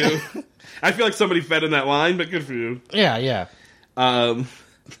 Good for you. I feel like somebody fed in that line, but good for you. Yeah.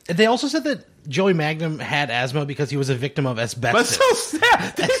 They also said that Joey Magnum had asthma because he was a victim of asbestos. That's so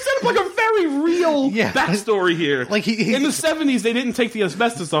sad. They set up like a very real backstory here. Like in the 70s, they didn't take the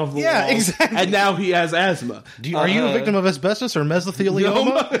asbestos off the wall. Exactly. And now he has asthma. Are you a victim of asbestos or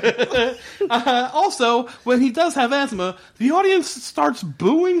mesothelioma? Also, when he does have asthma, the audience starts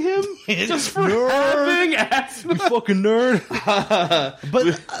booing him just for having asthma. You fucking nerd.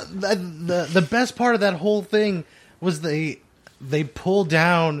 But the best part of that whole thing was they pulled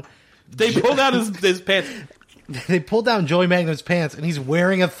down... They pulled out his pants. They pulled down Joey Magnum's pants, and he's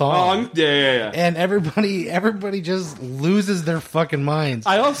wearing a thong. Yeah. And everybody just loses their fucking minds.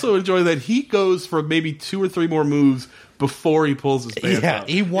 I also enjoy that he goes for maybe 2 or 3 more moves before he pulls his pants out.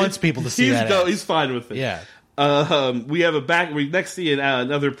 He wants people to see that. He's fine with it. Yeah. We have we next see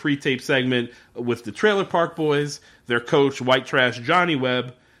another pre-tape segment with the Trailer Park Boys, their coach, White Trash Johnny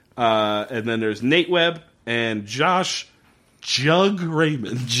Webb, and then there's Nate Webb and Josh Jug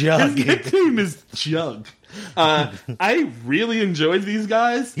Raymond. Jug. His name is Jug. I really enjoyed these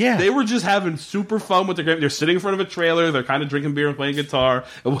guys. Yeah. They were just having super fun with their... They're sitting in front of a trailer. They're kind of drinking beer and playing guitar.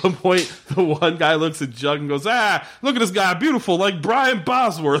 At one point, the one guy looks at Jug and goes, look at this guy. Beautiful, like Brian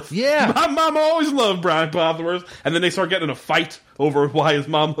Bosworth. Yeah. My mom always loved Brian Bosworth. And then they start getting in a fight over why his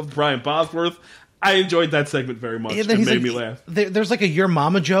mom loved Brian Bosworth. I enjoyed that segment very much. It made me laugh. There's like a your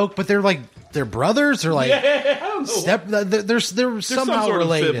mama joke, but they're brothers or like I don't know. They're somehow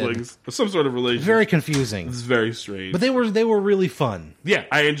related. Siblings. Some sort of relation. Very confusing. It's very strange. But they were really fun. Yeah,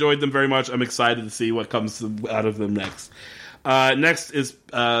 I enjoyed them very much. I'm excited to see what comes out of them next. Next is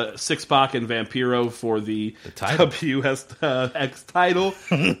Six Pac and Vampiro for the WSX title.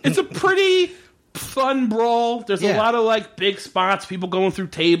 It's a pretty fun brawl. There's a lot of like big spots, people going through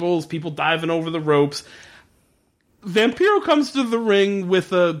tables, people diving over the ropes. Vampiro comes to the ring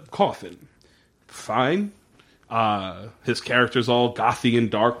with a coffin. Fine. His character's all gothy and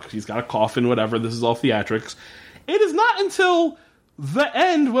dark. He's got a coffin, whatever. This is all theatrics. It is not until the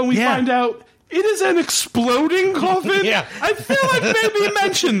end when we find out it is an exploding coffin. I feel like maybe you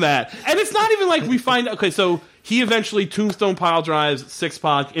mentioned that. And it's not even like we find... Okay, so he eventually tombstone pile drives Six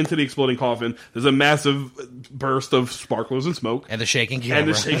Pac into the exploding coffin. There's a massive burst of sparklers and smoke. And the shaking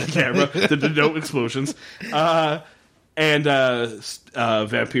camera. To denote explosions. And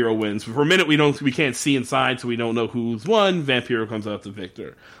Vampiro wins. For a minute, we can't see inside, so we don't know who's won. Vampiro comes out the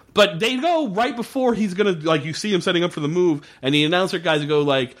victor. But they go right before he's gonna, like, you see him setting up for the move, and the announcer guys go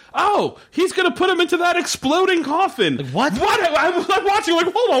like, "Oh, he's gonna put him into that exploding coffin." Like, what? I'm watching like,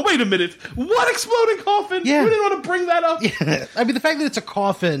 hold on, wait a minute. What exploding coffin? Yeah. We didn't want to bring that up. Yeah. I mean, the fact that it's a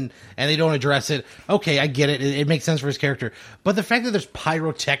coffin and they don't address it, okay, I get it. It makes sense for his character. But the fact that there's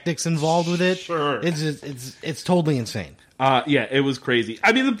pyrotechnics involved with it, it's totally insane. Yeah, it was crazy.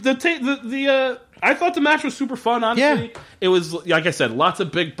 I mean, I thought the match was super fun, honestly. Yeah. It was, like I said, lots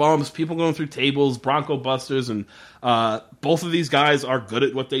of big bumps, people going through tables, Bronco Busters, and both of these guys are good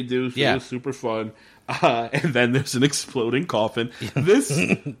at what they do, so it was super fun. And then there's an exploding coffin.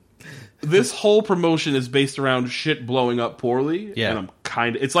 This whole promotion is based around shit blowing up poorly, and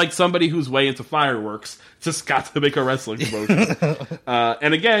it's like somebody who's way into fireworks just got to make a wrestling promotion.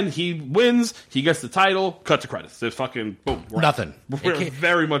 And again, he wins, he gets the title, cut to credits. They're fucking boom. Nothing. We're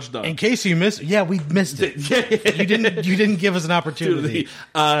very much done. In case you missed, we missed it. You didn't give us an opportunity.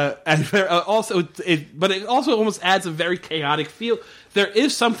 And also, but it also almost adds a very chaotic feel. there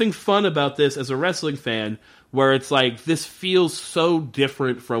is something fun about this as a wrestling fan, where it's like, this feels so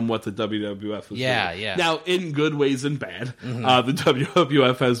different from what the WWF was doing. Yeah. Now, in good ways and bad, the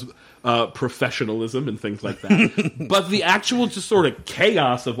WWF has professionalism and things like that. But the actual just sort of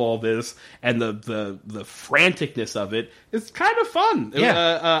chaos of all this and the franticness of it is kind of fun.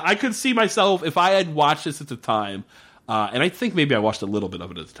 Yeah. I could see myself, if I had watched this at the time, and I think maybe I watched a little bit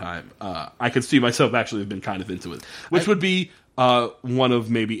of it at the time, I could see myself actually have been kind of into it, which would be one of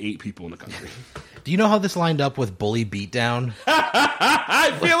maybe 8 people in the country. Do you know how this lined up with Bully Beatdown?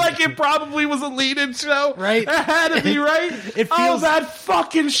 I feel like it probably was a lead-in show. Right? It had to be, right? It feels that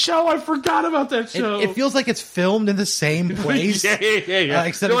fucking show. I forgot about that show. It feels like it's filmed in the same place. yeah.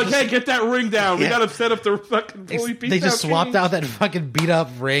 Except They're like, just, hey, get that ring down. We Yeah. got to set up the fucking Bully Beatdown. they just swapped cage. out that fucking beat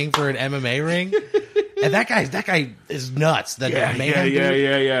up ring for an MMA ring. And that guy is nuts. That Mayhem dude.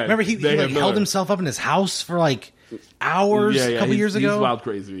 Yeah. Remember he held himself up in his house for like hours a couple years ago. He's wild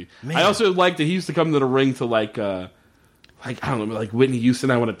crazy. Man. I also liked that he used to come to the ring to like I don't know, like Whitney Houston,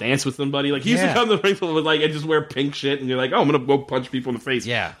 I want to dance with somebody. Like he used to come to the ring with like and just wear pink shit, and you're like, oh, I'm gonna go punch people in the face.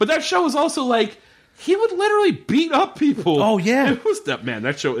 Yeah. But that show was also like, he would literally beat up people. Oh yeah, it was that man.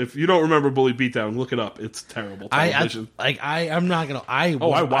 That show. If you don't remember Bully Beatdown, look it up. It's terrible television. I'm not gonna. I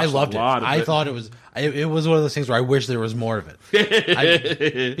watched loved a lot it. of I it. thought it was. It was one of those things where I wish there was more of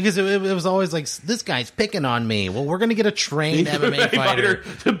it. Because it was always like, this guy's picking on me. Well, we're gonna get a trained MMA fighter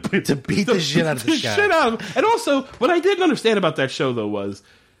to beat the shit out of this guy. Shit out of him. And also, what I didn't understand about that show though was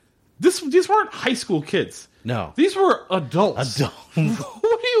these weren't high school kids. No, these were adults. What do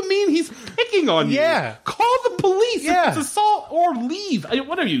you mean he's picking on you? Yeah. Call the police. Yeah. It's assault or leave.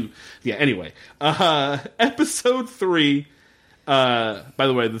 What are you? Yeah, anyway. Episode 3. By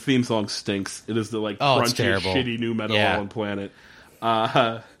the way, the theme song stinks. It is the it's crunchy, terrible. shitty new metal Yeah. on planet.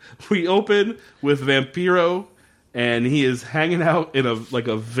 We open with Vampiro, and he is hanging out in a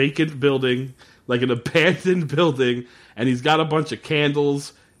vacant building, like an abandoned building, and he's got a bunch of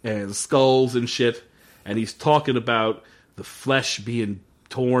candles and skulls and shit, and he's talking about the flesh being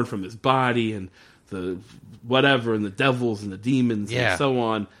torn from his body and the whatever and the devils and the demons and so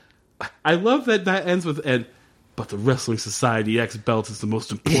on. I love that ends with but the Wrestling Society X belt is the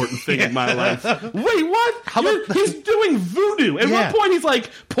most important thing in my life. Wait, what? He's doing voodoo. At one point, he's like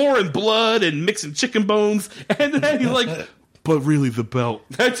pouring blood and mixing chicken bones, and then he's like, but really the belt.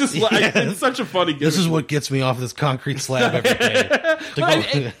 That's just it's such a funny gimmick. This is what gets me off this concrete slab every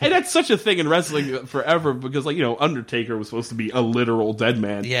day. And that's such a thing in wrestling forever because, Undertaker was supposed to be a literal dead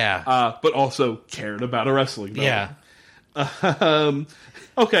man. Yeah. But also cared about a wrestling belt. Yeah.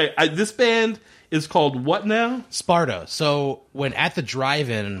 Okay, this band is called what now? Sparta. So when At the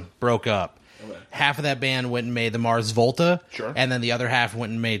Drive-In broke up, half of that band went and made the Mars Volta, and then the other half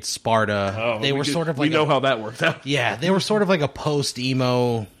went and made Sparta. They were sort of like we know how that worked out. Yeah, they were sort of like a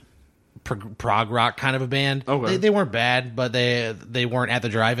post-emo prog rock kind of a band. Okay. They weren't bad, but they weren't At the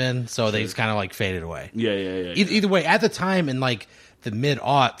Drive-In, so they just kind of faded away. Yeah. Either way, at the time in the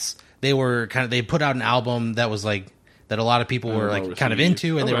mid-aughts, they put out an album that was like that a lot of people were kind of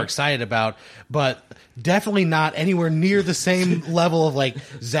into and they were excited about, but definitely not anywhere near the same level of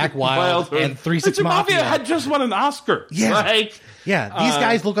Zakk Wylde and 3 6 Mafia had just won an Oscar. Yeah. These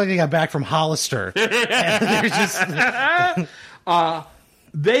guys look like they got back from Hollister. They're just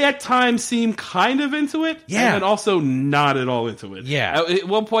they at times seem kind of into it, and then also not at all into it. Yeah. At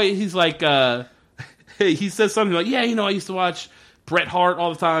one point, he's like, he says something like, "Yeah, I used to watch Bret Hart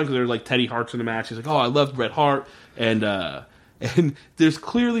all the time because there's Teddy Hart's in the match." He's like, "Oh, I loved Bret Hart," and there's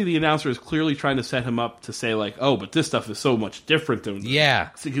clearly the announcer is clearly trying to set him up to say "Oh, but this stuff is so much different than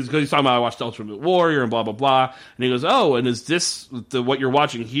because he's talking about I watched Ultimate Warrior and blah blah blah," and he goes, "Oh, and is this what you're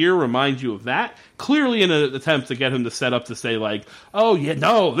watching here remind you of that?" Clearly in an attempt to get him to set up to say "Oh yeah,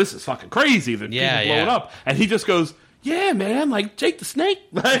 no, this is fucking crazy that people blow it up," and he just goes, "Yeah, man, Jake the Snake."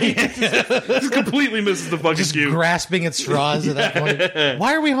 Just completely misses the fucking cue. Grasping at straws at that point.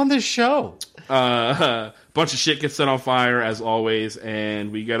 Why are we on this show? Bunch of shit gets set on fire, as always,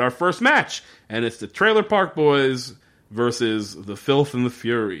 and we get our first match. And it's the Trailer Park Boys versus the Filth and the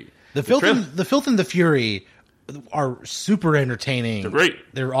Fury. The Filth and the Fury are super entertaining. They're great.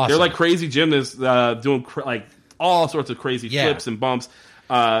 They're awesome. They're like crazy gymnasts doing all sorts of crazy flips and bumps.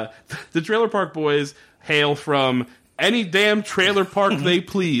 The Trailer Park Boys hail from any damn trailer park they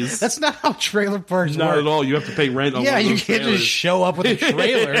please. That's not how trailer parks work. Not at all. You have to pay rent on one of you those can't trailers. just show up with a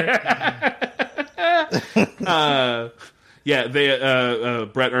trailer.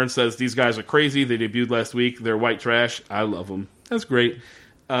 Brett Ernst says, these guys are crazy. They debuted last week. They're white trash. I love them. That's great.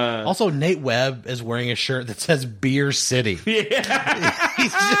 Also, Nate Webb is wearing a shirt that says Beer City.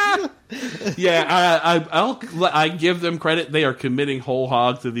 Yeah. Yeah, I give them credit. They are committing whole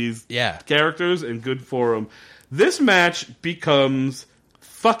hog to these characters, and good for them. This match becomes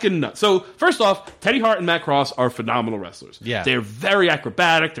fucking nuts. So, first off, Teddy Hart and Matt Cross are phenomenal wrestlers. Yeah. They're very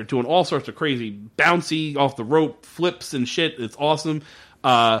acrobatic. They're doing all sorts of crazy, bouncy, off the rope flips and shit. It's awesome.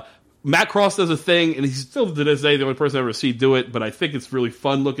 Matt Cross does a thing, and he's still to this day the only person I ever see do it, but I think it's really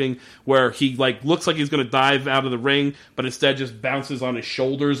fun looking, where he looks like he's going to dive out of the ring, but instead just bounces on his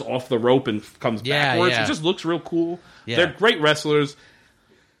shoulders off the rope and comes backwards. It just looks real cool. Yeah. They're great wrestlers.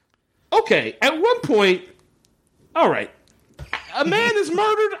 Okay, at one point, all right, a man is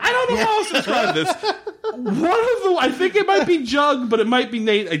murdered. I don't know how else to describe this. I think it might be Jug, but it might be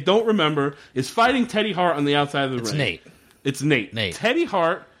Nate. I don't remember. Is fighting Teddy Hart on the outside of the ring. It's Nate. Teddy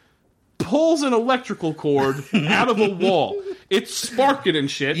Hart pulls an electrical cord out of a wall. It's sparking and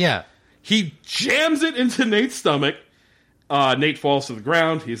shit. Yeah. He jams it into Nate's stomach. Nate falls to the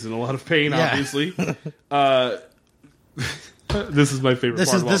ground. He's in a lot of pain, obviously. This is my favorite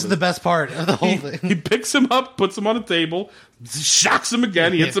part. This is the best part of the whole thing. He picks him up, puts him on a table, shocks him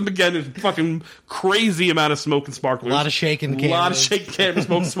again. He hits him again. There's a fucking crazy amount of smoke and sparklers. A lot of shaking cameras. A lot of shaking cameras,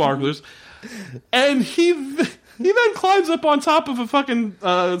 smoke and sparklers. And he then climbs up on top of a fucking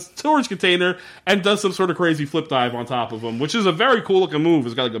storage container and does some sort of crazy flip dive on top of him, which is a very cool looking move.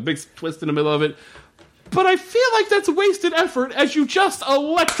 It's got a big twist in the middle of it. But I feel like that's wasted effort, as you just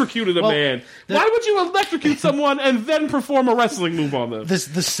electrocuted a man. Why would you electrocute someone and then perform a wrestling move on them? The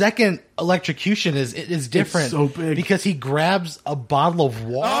second electrocution is different. It's so big. Because he grabs a bottle of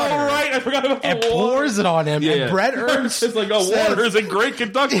water. Oh, right. I forgot about the water. And pours it on him. And Bret Ernst it's like, water is a great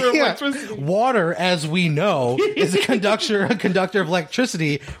conductor of electricity. Water, as we know, is a conductor of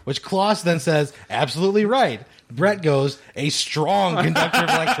electricity, which Klaus then says, absolutely right. Bret goes, a strong conductor of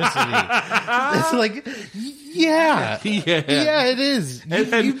electricity. It's like, yeah, it is.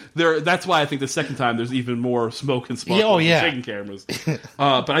 That's why I think the second time there's even more smoke and sparkles and shaking cameras.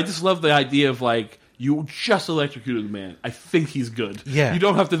 But I just love the idea of you just electrocuted the man. I think he's good. Yeah, you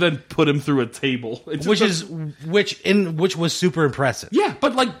don't have to then put him through a table, which was super impressive. Yeah,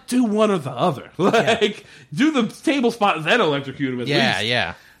 but do one or the other. Do the table spot then electrocute him at least.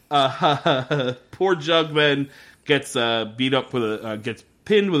 Yeah. Poor Jug then gets beat up gets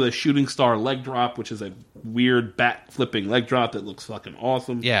pinned with a shooting star leg drop, which is a weird back flipping leg drop that looks fucking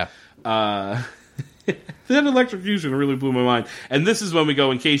awesome. Yeah. That electrocution really blew my mind. And this is when we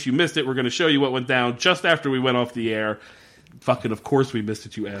go, in case you missed it, we're going to show you what went down just after we went off the air. Fucking, of course we missed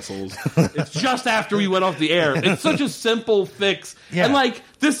it, you assholes. It's just after we went off the air. It's such a simple fix. Yeah. And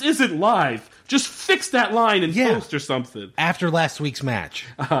this isn't live. Just fix that line in post or something. After last week's match.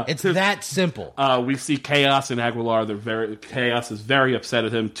 It's that simple. We see Chaos and Aguilar. Chaos is very upset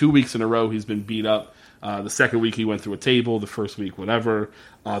at him. 2 weeks in a row he's been beat up. The second week he went through a table. The first week, whatever.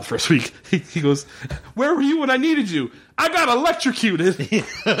 The first week he goes, "Where were you when I needed you? I got electrocuted."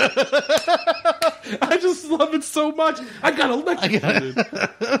 I just love it so much. I got electrocuted.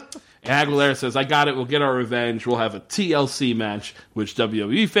 Aguilera says, "I got it. We'll get our revenge. We'll have a TLC match, which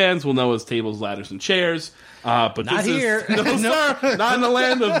WWE fans will know as tables, ladders, and chairs." But not this here. Sir, not in the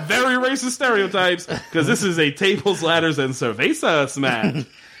land of very racist stereotypes, because this is a tables, ladders, and cervezas match.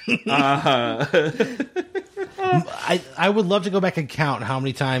 I would love to go back and count how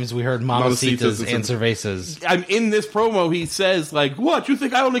many times we heard Mamacitas and cervezas. In this promo, he says, "What, you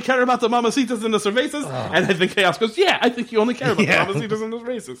think I only care about the Mamacitas and the cervezas?" And I think Chaos goes, "Yeah, I think you only care about the Mamacitas and the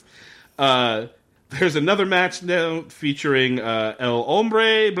cervezas." There's another match now featuring El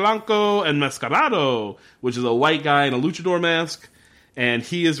Hombre Blanco and Mascarado, which is a white guy in a luchador mask. And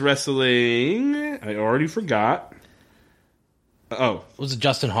he is wrestling... I already forgot. Was it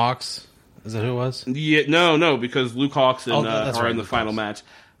Justin Hawks? Is that who it was? Yeah, no, because Luke Hawks are in the final match.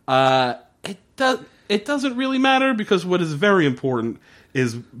 It doesn't really matter, because what is very important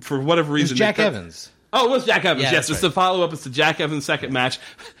is, for whatever reason... It's Jack Evans. Oh, it was Jack Evans, yes. Right. It's the follow-up. It's the Jack Evans second match.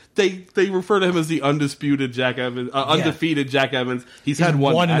 They refer to him as the undisputed Jack Evans, undefeated Jack Evans. He's had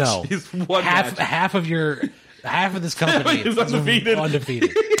one match. No. He's one match. Half of this company is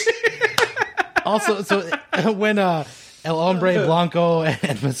undefeated. Also, so when El Hombre Blanco and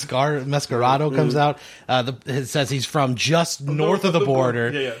Mascarado comes out, it says he's from just north of the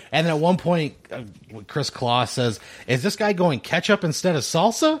border. Yeah. And then at one point, Chris Claus says, "Is this guy going ketchup instead of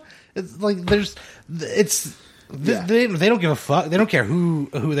salsa?" It's they don't give a fuck. They don't care who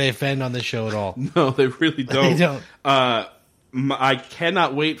they offend on this show at all. No, they really don't. They don't. I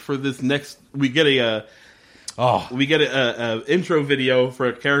cannot wait for this next. We get a intro video for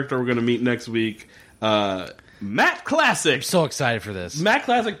a character we're going to meet next week. Matt Classic. So excited for this. Matt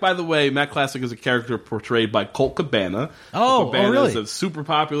Classic, by the way, Matt Classic is a character portrayed by Colt Cabana. Oh, Cabana really? is a super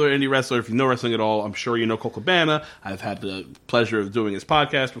popular indie wrestler. If you know wrestling at all, I'm sure you know Colt Cabana. I've had the pleasure of doing his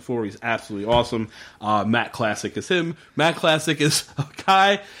podcast before. He's absolutely awesome. Matt Classic is him. Matt Classic is a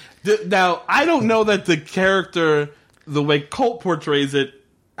guy. Now, I don't know that the character, the way Colt portrays it,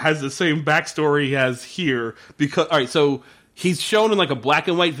 has the same backstory he has here. Because, all right, so he's shown in like a black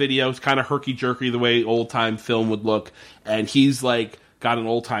and white video. It's kind of herky-jerky the way old-time film would look. And he's like got an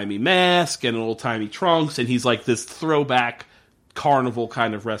old-timey mask and an old-timey trunks. And he's like this throwback carnival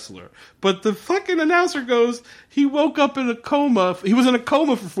kind of wrestler. But the fucking announcer goes, he woke up in a coma. He was in a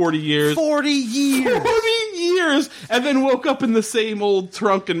coma for 40 years. 40 years! 40 years! And then woke up in the same old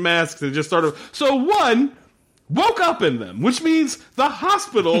trunk and masks and just started. So one... woke up in them, which means the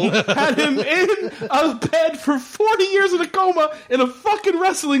hospital had him in a bed for 40 years in a coma in a fucking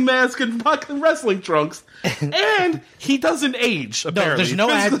wrestling mask and fucking wrestling trunks. And he doesn't age, apparently. No,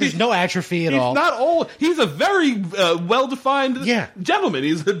 there's no atrophy at all. He's not old. He's a very well-defined gentleman.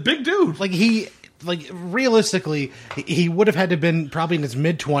 He's a big dude. Realistically, he would have had to have been probably in his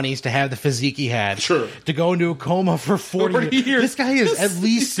mid-20s to have the physique he had. Sure. To go into a coma for 40 years. This guy is at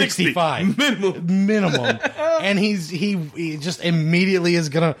least 65. Minimum. And he just immediately is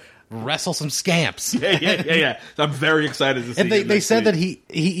going to wrestle some scamps. Yeah. I'm very excited to see and they said that he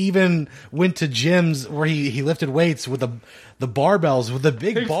even went to gyms where he lifted weights with the barbells with the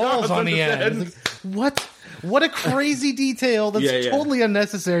big balls on the end. Like, what? What a crazy detail that's totally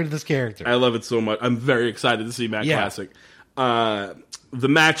unnecessary to this character. I love it so much. I'm very excited to see Matt Classic. The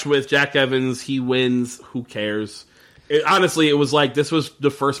match with Jack Evans, he wins. Who cares? Honestly, it was like, this was the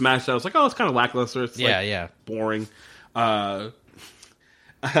first match that I was like, oh, it's kind of lackluster. It's boring.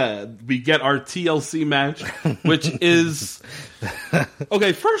 We get our TLC match, which is...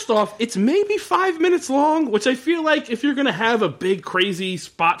 Okay, first off, it's maybe 5 minutes long, which I feel like if you're going to have a big, crazy,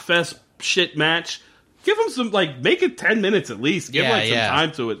 spot fest shit match... give them some, make it 10 minutes at least. Give some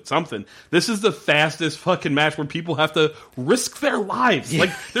time to it, something. This is the fastest fucking match where people have to risk their lives.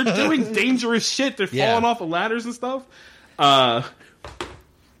 Yeah. They're doing dangerous shit. They're falling off of ladders and stuff.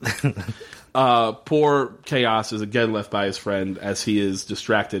 Poor Chaos is again left by his friend as he is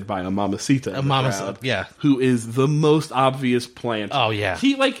distracted by a Mamacita. Who is the most obvious plant. Oh, yeah.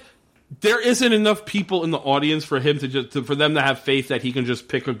 He, there isn't enough people in the audience for him for them to have faith that he can just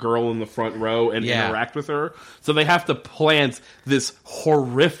pick a girl in the front row and interact with her. So they have to plant this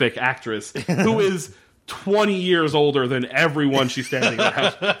horrific actress who is 20 years older than everyone she's standing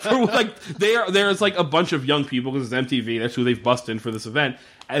around. There's a bunch of young people because it's MTV. That's who they've busted in for this event,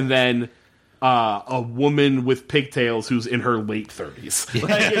 and then a woman with pigtails who's in her late 30s.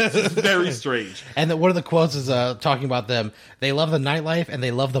 It's very strange. And one of the quotes is talking about them. They love the nightlife and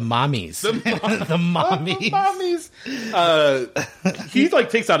they love the mommies. The mommies. He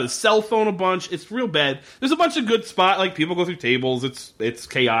takes out his cell phone a bunch. It's real bad. There's a bunch of good spot. People go through tables. It's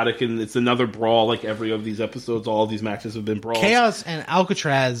chaotic and it's another brawl. Like every of these episodes, all of these matches have been brawls. Chaos and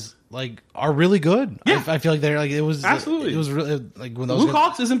Alcatraz are really good. Yeah. I feel like they're it was absolutely. It was really when those Luke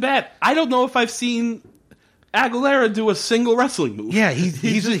Hawx isn't bad. I don't know if I've seen Aguilera do a single wrestling move. Yeah, he's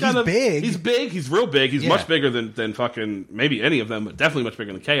big. He's big. He's real big. He's much bigger than fucking maybe any of them, but definitely much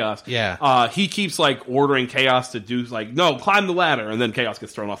bigger than Chaos. Yeah. He keeps ordering Chaos to do no, climb the ladder, and then Chaos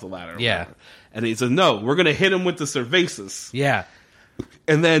gets thrown off the ladder. Yeah. And he says, no, we're gonna hit him with the cervezas. Yeah.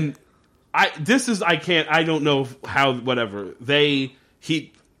 And then I don't know how whatever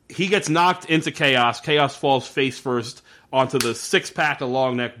he gets knocked into Chaos. Chaos falls face first onto the 6-pack of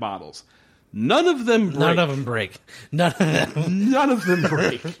long neck bottles. None of them break. None of them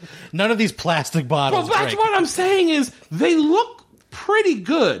break. None of these plastic bottles break. Well, that's what I'm saying is they look pretty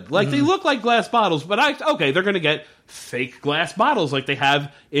good. They look like glass bottles, but they're going to get fake glass bottles like they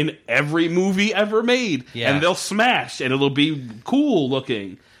have in every movie ever made. Yeah. And they'll smash and it'll be cool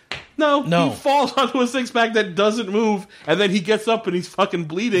looking. No, he falls onto a 6-pack that doesn't move, and then he gets up and he's fucking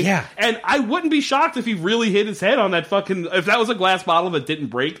bleeding. Yeah. And I wouldn't be shocked if he really hit his head on that if that was a glass bottle that didn't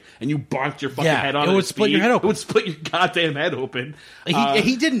break, and you bonked your fucking head on it. It would split your head open. It would split your goddamn head open.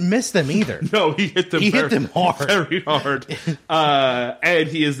 He didn't miss them either. No, he hit them hard. Very hard. And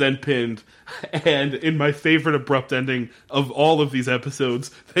he is then pinned. And in my favorite abrupt ending of all of these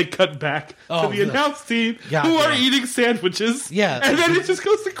episodes, they cut back to the announce team who are eating sandwiches. Yeah. And then it just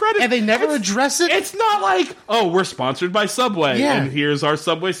goes to credits. And they never address it? It's not like, we're sponsored by Subway, and here's our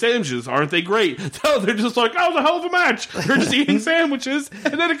Subway sandwiches. Aren't they great? No, they're just like, it was a hell of a match. They're just eating sandwiches,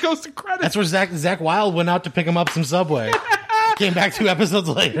 and then it goes to credits. That's where Zach Wilde went out to pick him up some Subway. Came back 2 episodes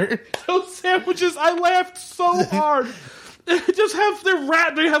later. Those sandwiches, I laughed so hard. Just have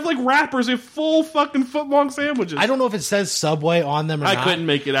they have like wrappers, they have full fucking foot-long sandwiches. I don't know if it says Subway on them or not. I couldn't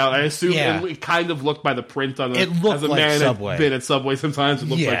make it out. I assume it kind of looked by the print on them. It looked as a like man Subway. Had been at Subway sometimes, it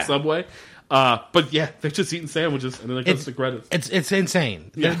lookks like Subway. But yeah, they're just eating sandwiches, and then it goes to credits. It's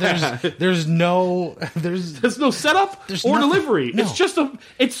insane. Yeah. There's no setup or delivery. No.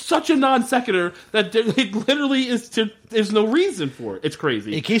 It's such a non sequitur that it literally is. There's no reason for it. It's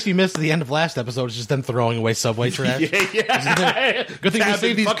crazy. In case you missed the end of last episode, it's just them throwing away Subway trash. Yeah. Good thing we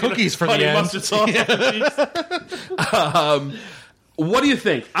saved these cookies for the end. Mustard sauce. What do you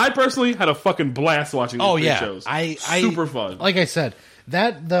think? I personally had a fucking blast watching these three shows. Super fun. Like I said,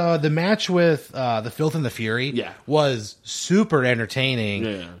 that the match with the Filth and the Fury was super entertaining.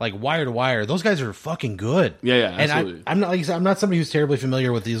 Yeah. Like wire to wire. Those guys are fucking good. Yeah, absolutely. And I'm not somebody who's terribly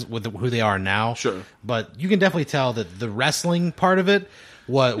familiar with who they are now. Sure. But you can definitely tell that the wrestling part of it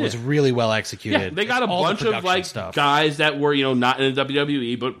was really well executed. Yeah, they got a bunch of like stuff. Guys that were not in the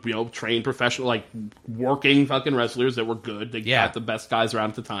WWE, but trained professional, like working fucking wrestlers that were good. They got the best guys around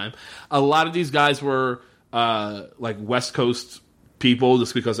at the time. A lot of these guys were like West Coast people,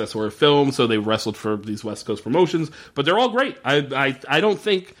 just because that's where it filmed. So they wrestled for these West Coast promotions, but they're all great. I don't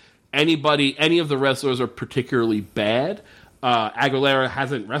think any of the wrestlers are particularly bad. Aguilera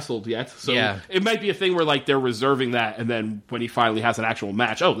hasn't wrestled yet, so it might be a thing where like they're reserving that, and then when he finally has an actual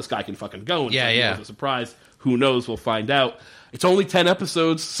match, this guy can fucking go. And it's a surprise. Who knows? We'll find out. It's only 10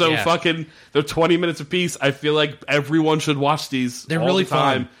 episodes, so fucking they're 20 minutes apiece. I feel like everyone should watch these. They're really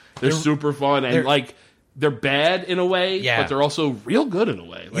fun. They're super fun, and like they're bad in a way, but they're also real good in a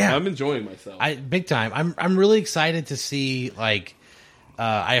way. Like, I'm enjoying myself. Big time. I'm really excited to see like.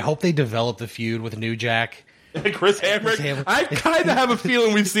 I hope they develop the feud with New Jack. Chris Hamrick. I kind of have a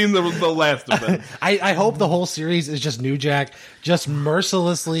feeling we've seen the last of them. I hope the whole series is just New Jack just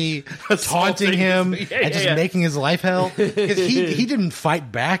mercilessly taunting him and just making his life hell. Because he didn't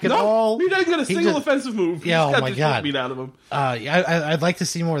fight back at all. He didn't get a single offensive move. Yeah, oh my God. Beat out of him. I'd like to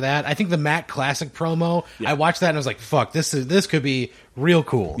see more of that. I think the Mac Classic promo, I watched that and I was like, fuck, this could be real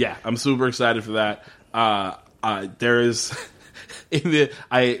cool. Yeah, I'm super excited for that. There is...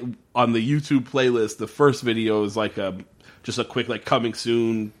 on the YouTube playlist, the first video is like just a quick like coming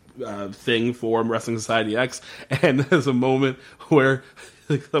soon thing for Wrestling Society X, and there's a moment where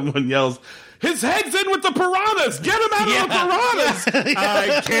like, someone yells, "His head's in with the piranhas! Get him out of the piranhas!"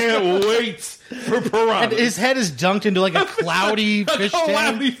 I can't wait for piranhas. And his head is dunked into like a cloudy fish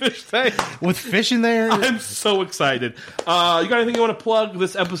tank with fish in there. I'm so excited. You got anything you want to plug?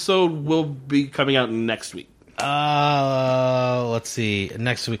 This episode will be coming out next week. Let's see.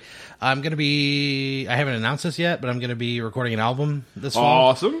 Next week, I haven't announced this yet, but I'm going to be recording an album this fall.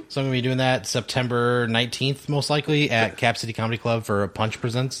 Awesome. So I'm going to be doing that September 19th, most likely, at Cap City Comedy Club for a Punch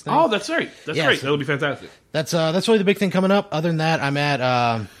Presents thing. Oh, that's right. That's great. So that'll be fantastic. That's really the big thing coming up. Other than that, I'm at,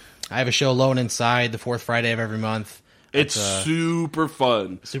 I have a show, Low and Inside, the fourth Friday of every month. It's super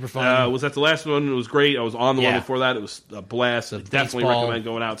fun. Super fun. Was that the last one? It was great. I was on the one before that. It was a blast. I definitely recommend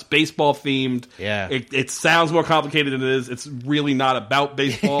going out. It's baseball themed. Yeah. It sounds more complicated than it is. It's really not about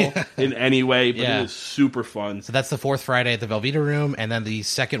baseball in any way, but it is super fun. So that's the fourth Friday at the Velveeta Room, and then the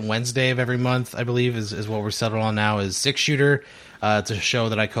second Wednesday of every month, I believe, is what we're settled on now, is Six Shooter. It's a show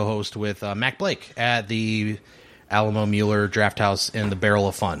that I co-host with Mac Blake at the Alamo Mueller Draft House in the Barrel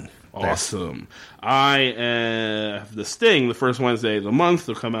of Fun. Awesome. I have the Sting the first Wednesday of the month.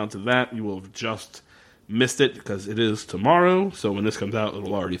 So come out to that. You will have just missed it because it is tomorrow. So when this comes out,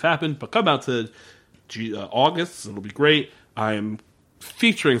 it'll already have happened. But come out to August. It'll be great. I'm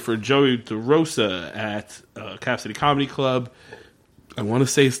featuring for Joey DeRosa at Cap City Comedy Club. I want to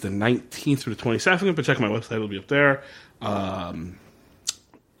say it's the 19th through the 22nd, but check my website. It'll be up there.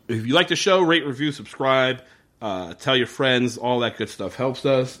 If you like the show, rate, review, subscribe. Tell your friends, all that good stuff helps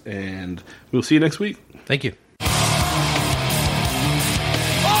us, and we'll see you next week. Thank you.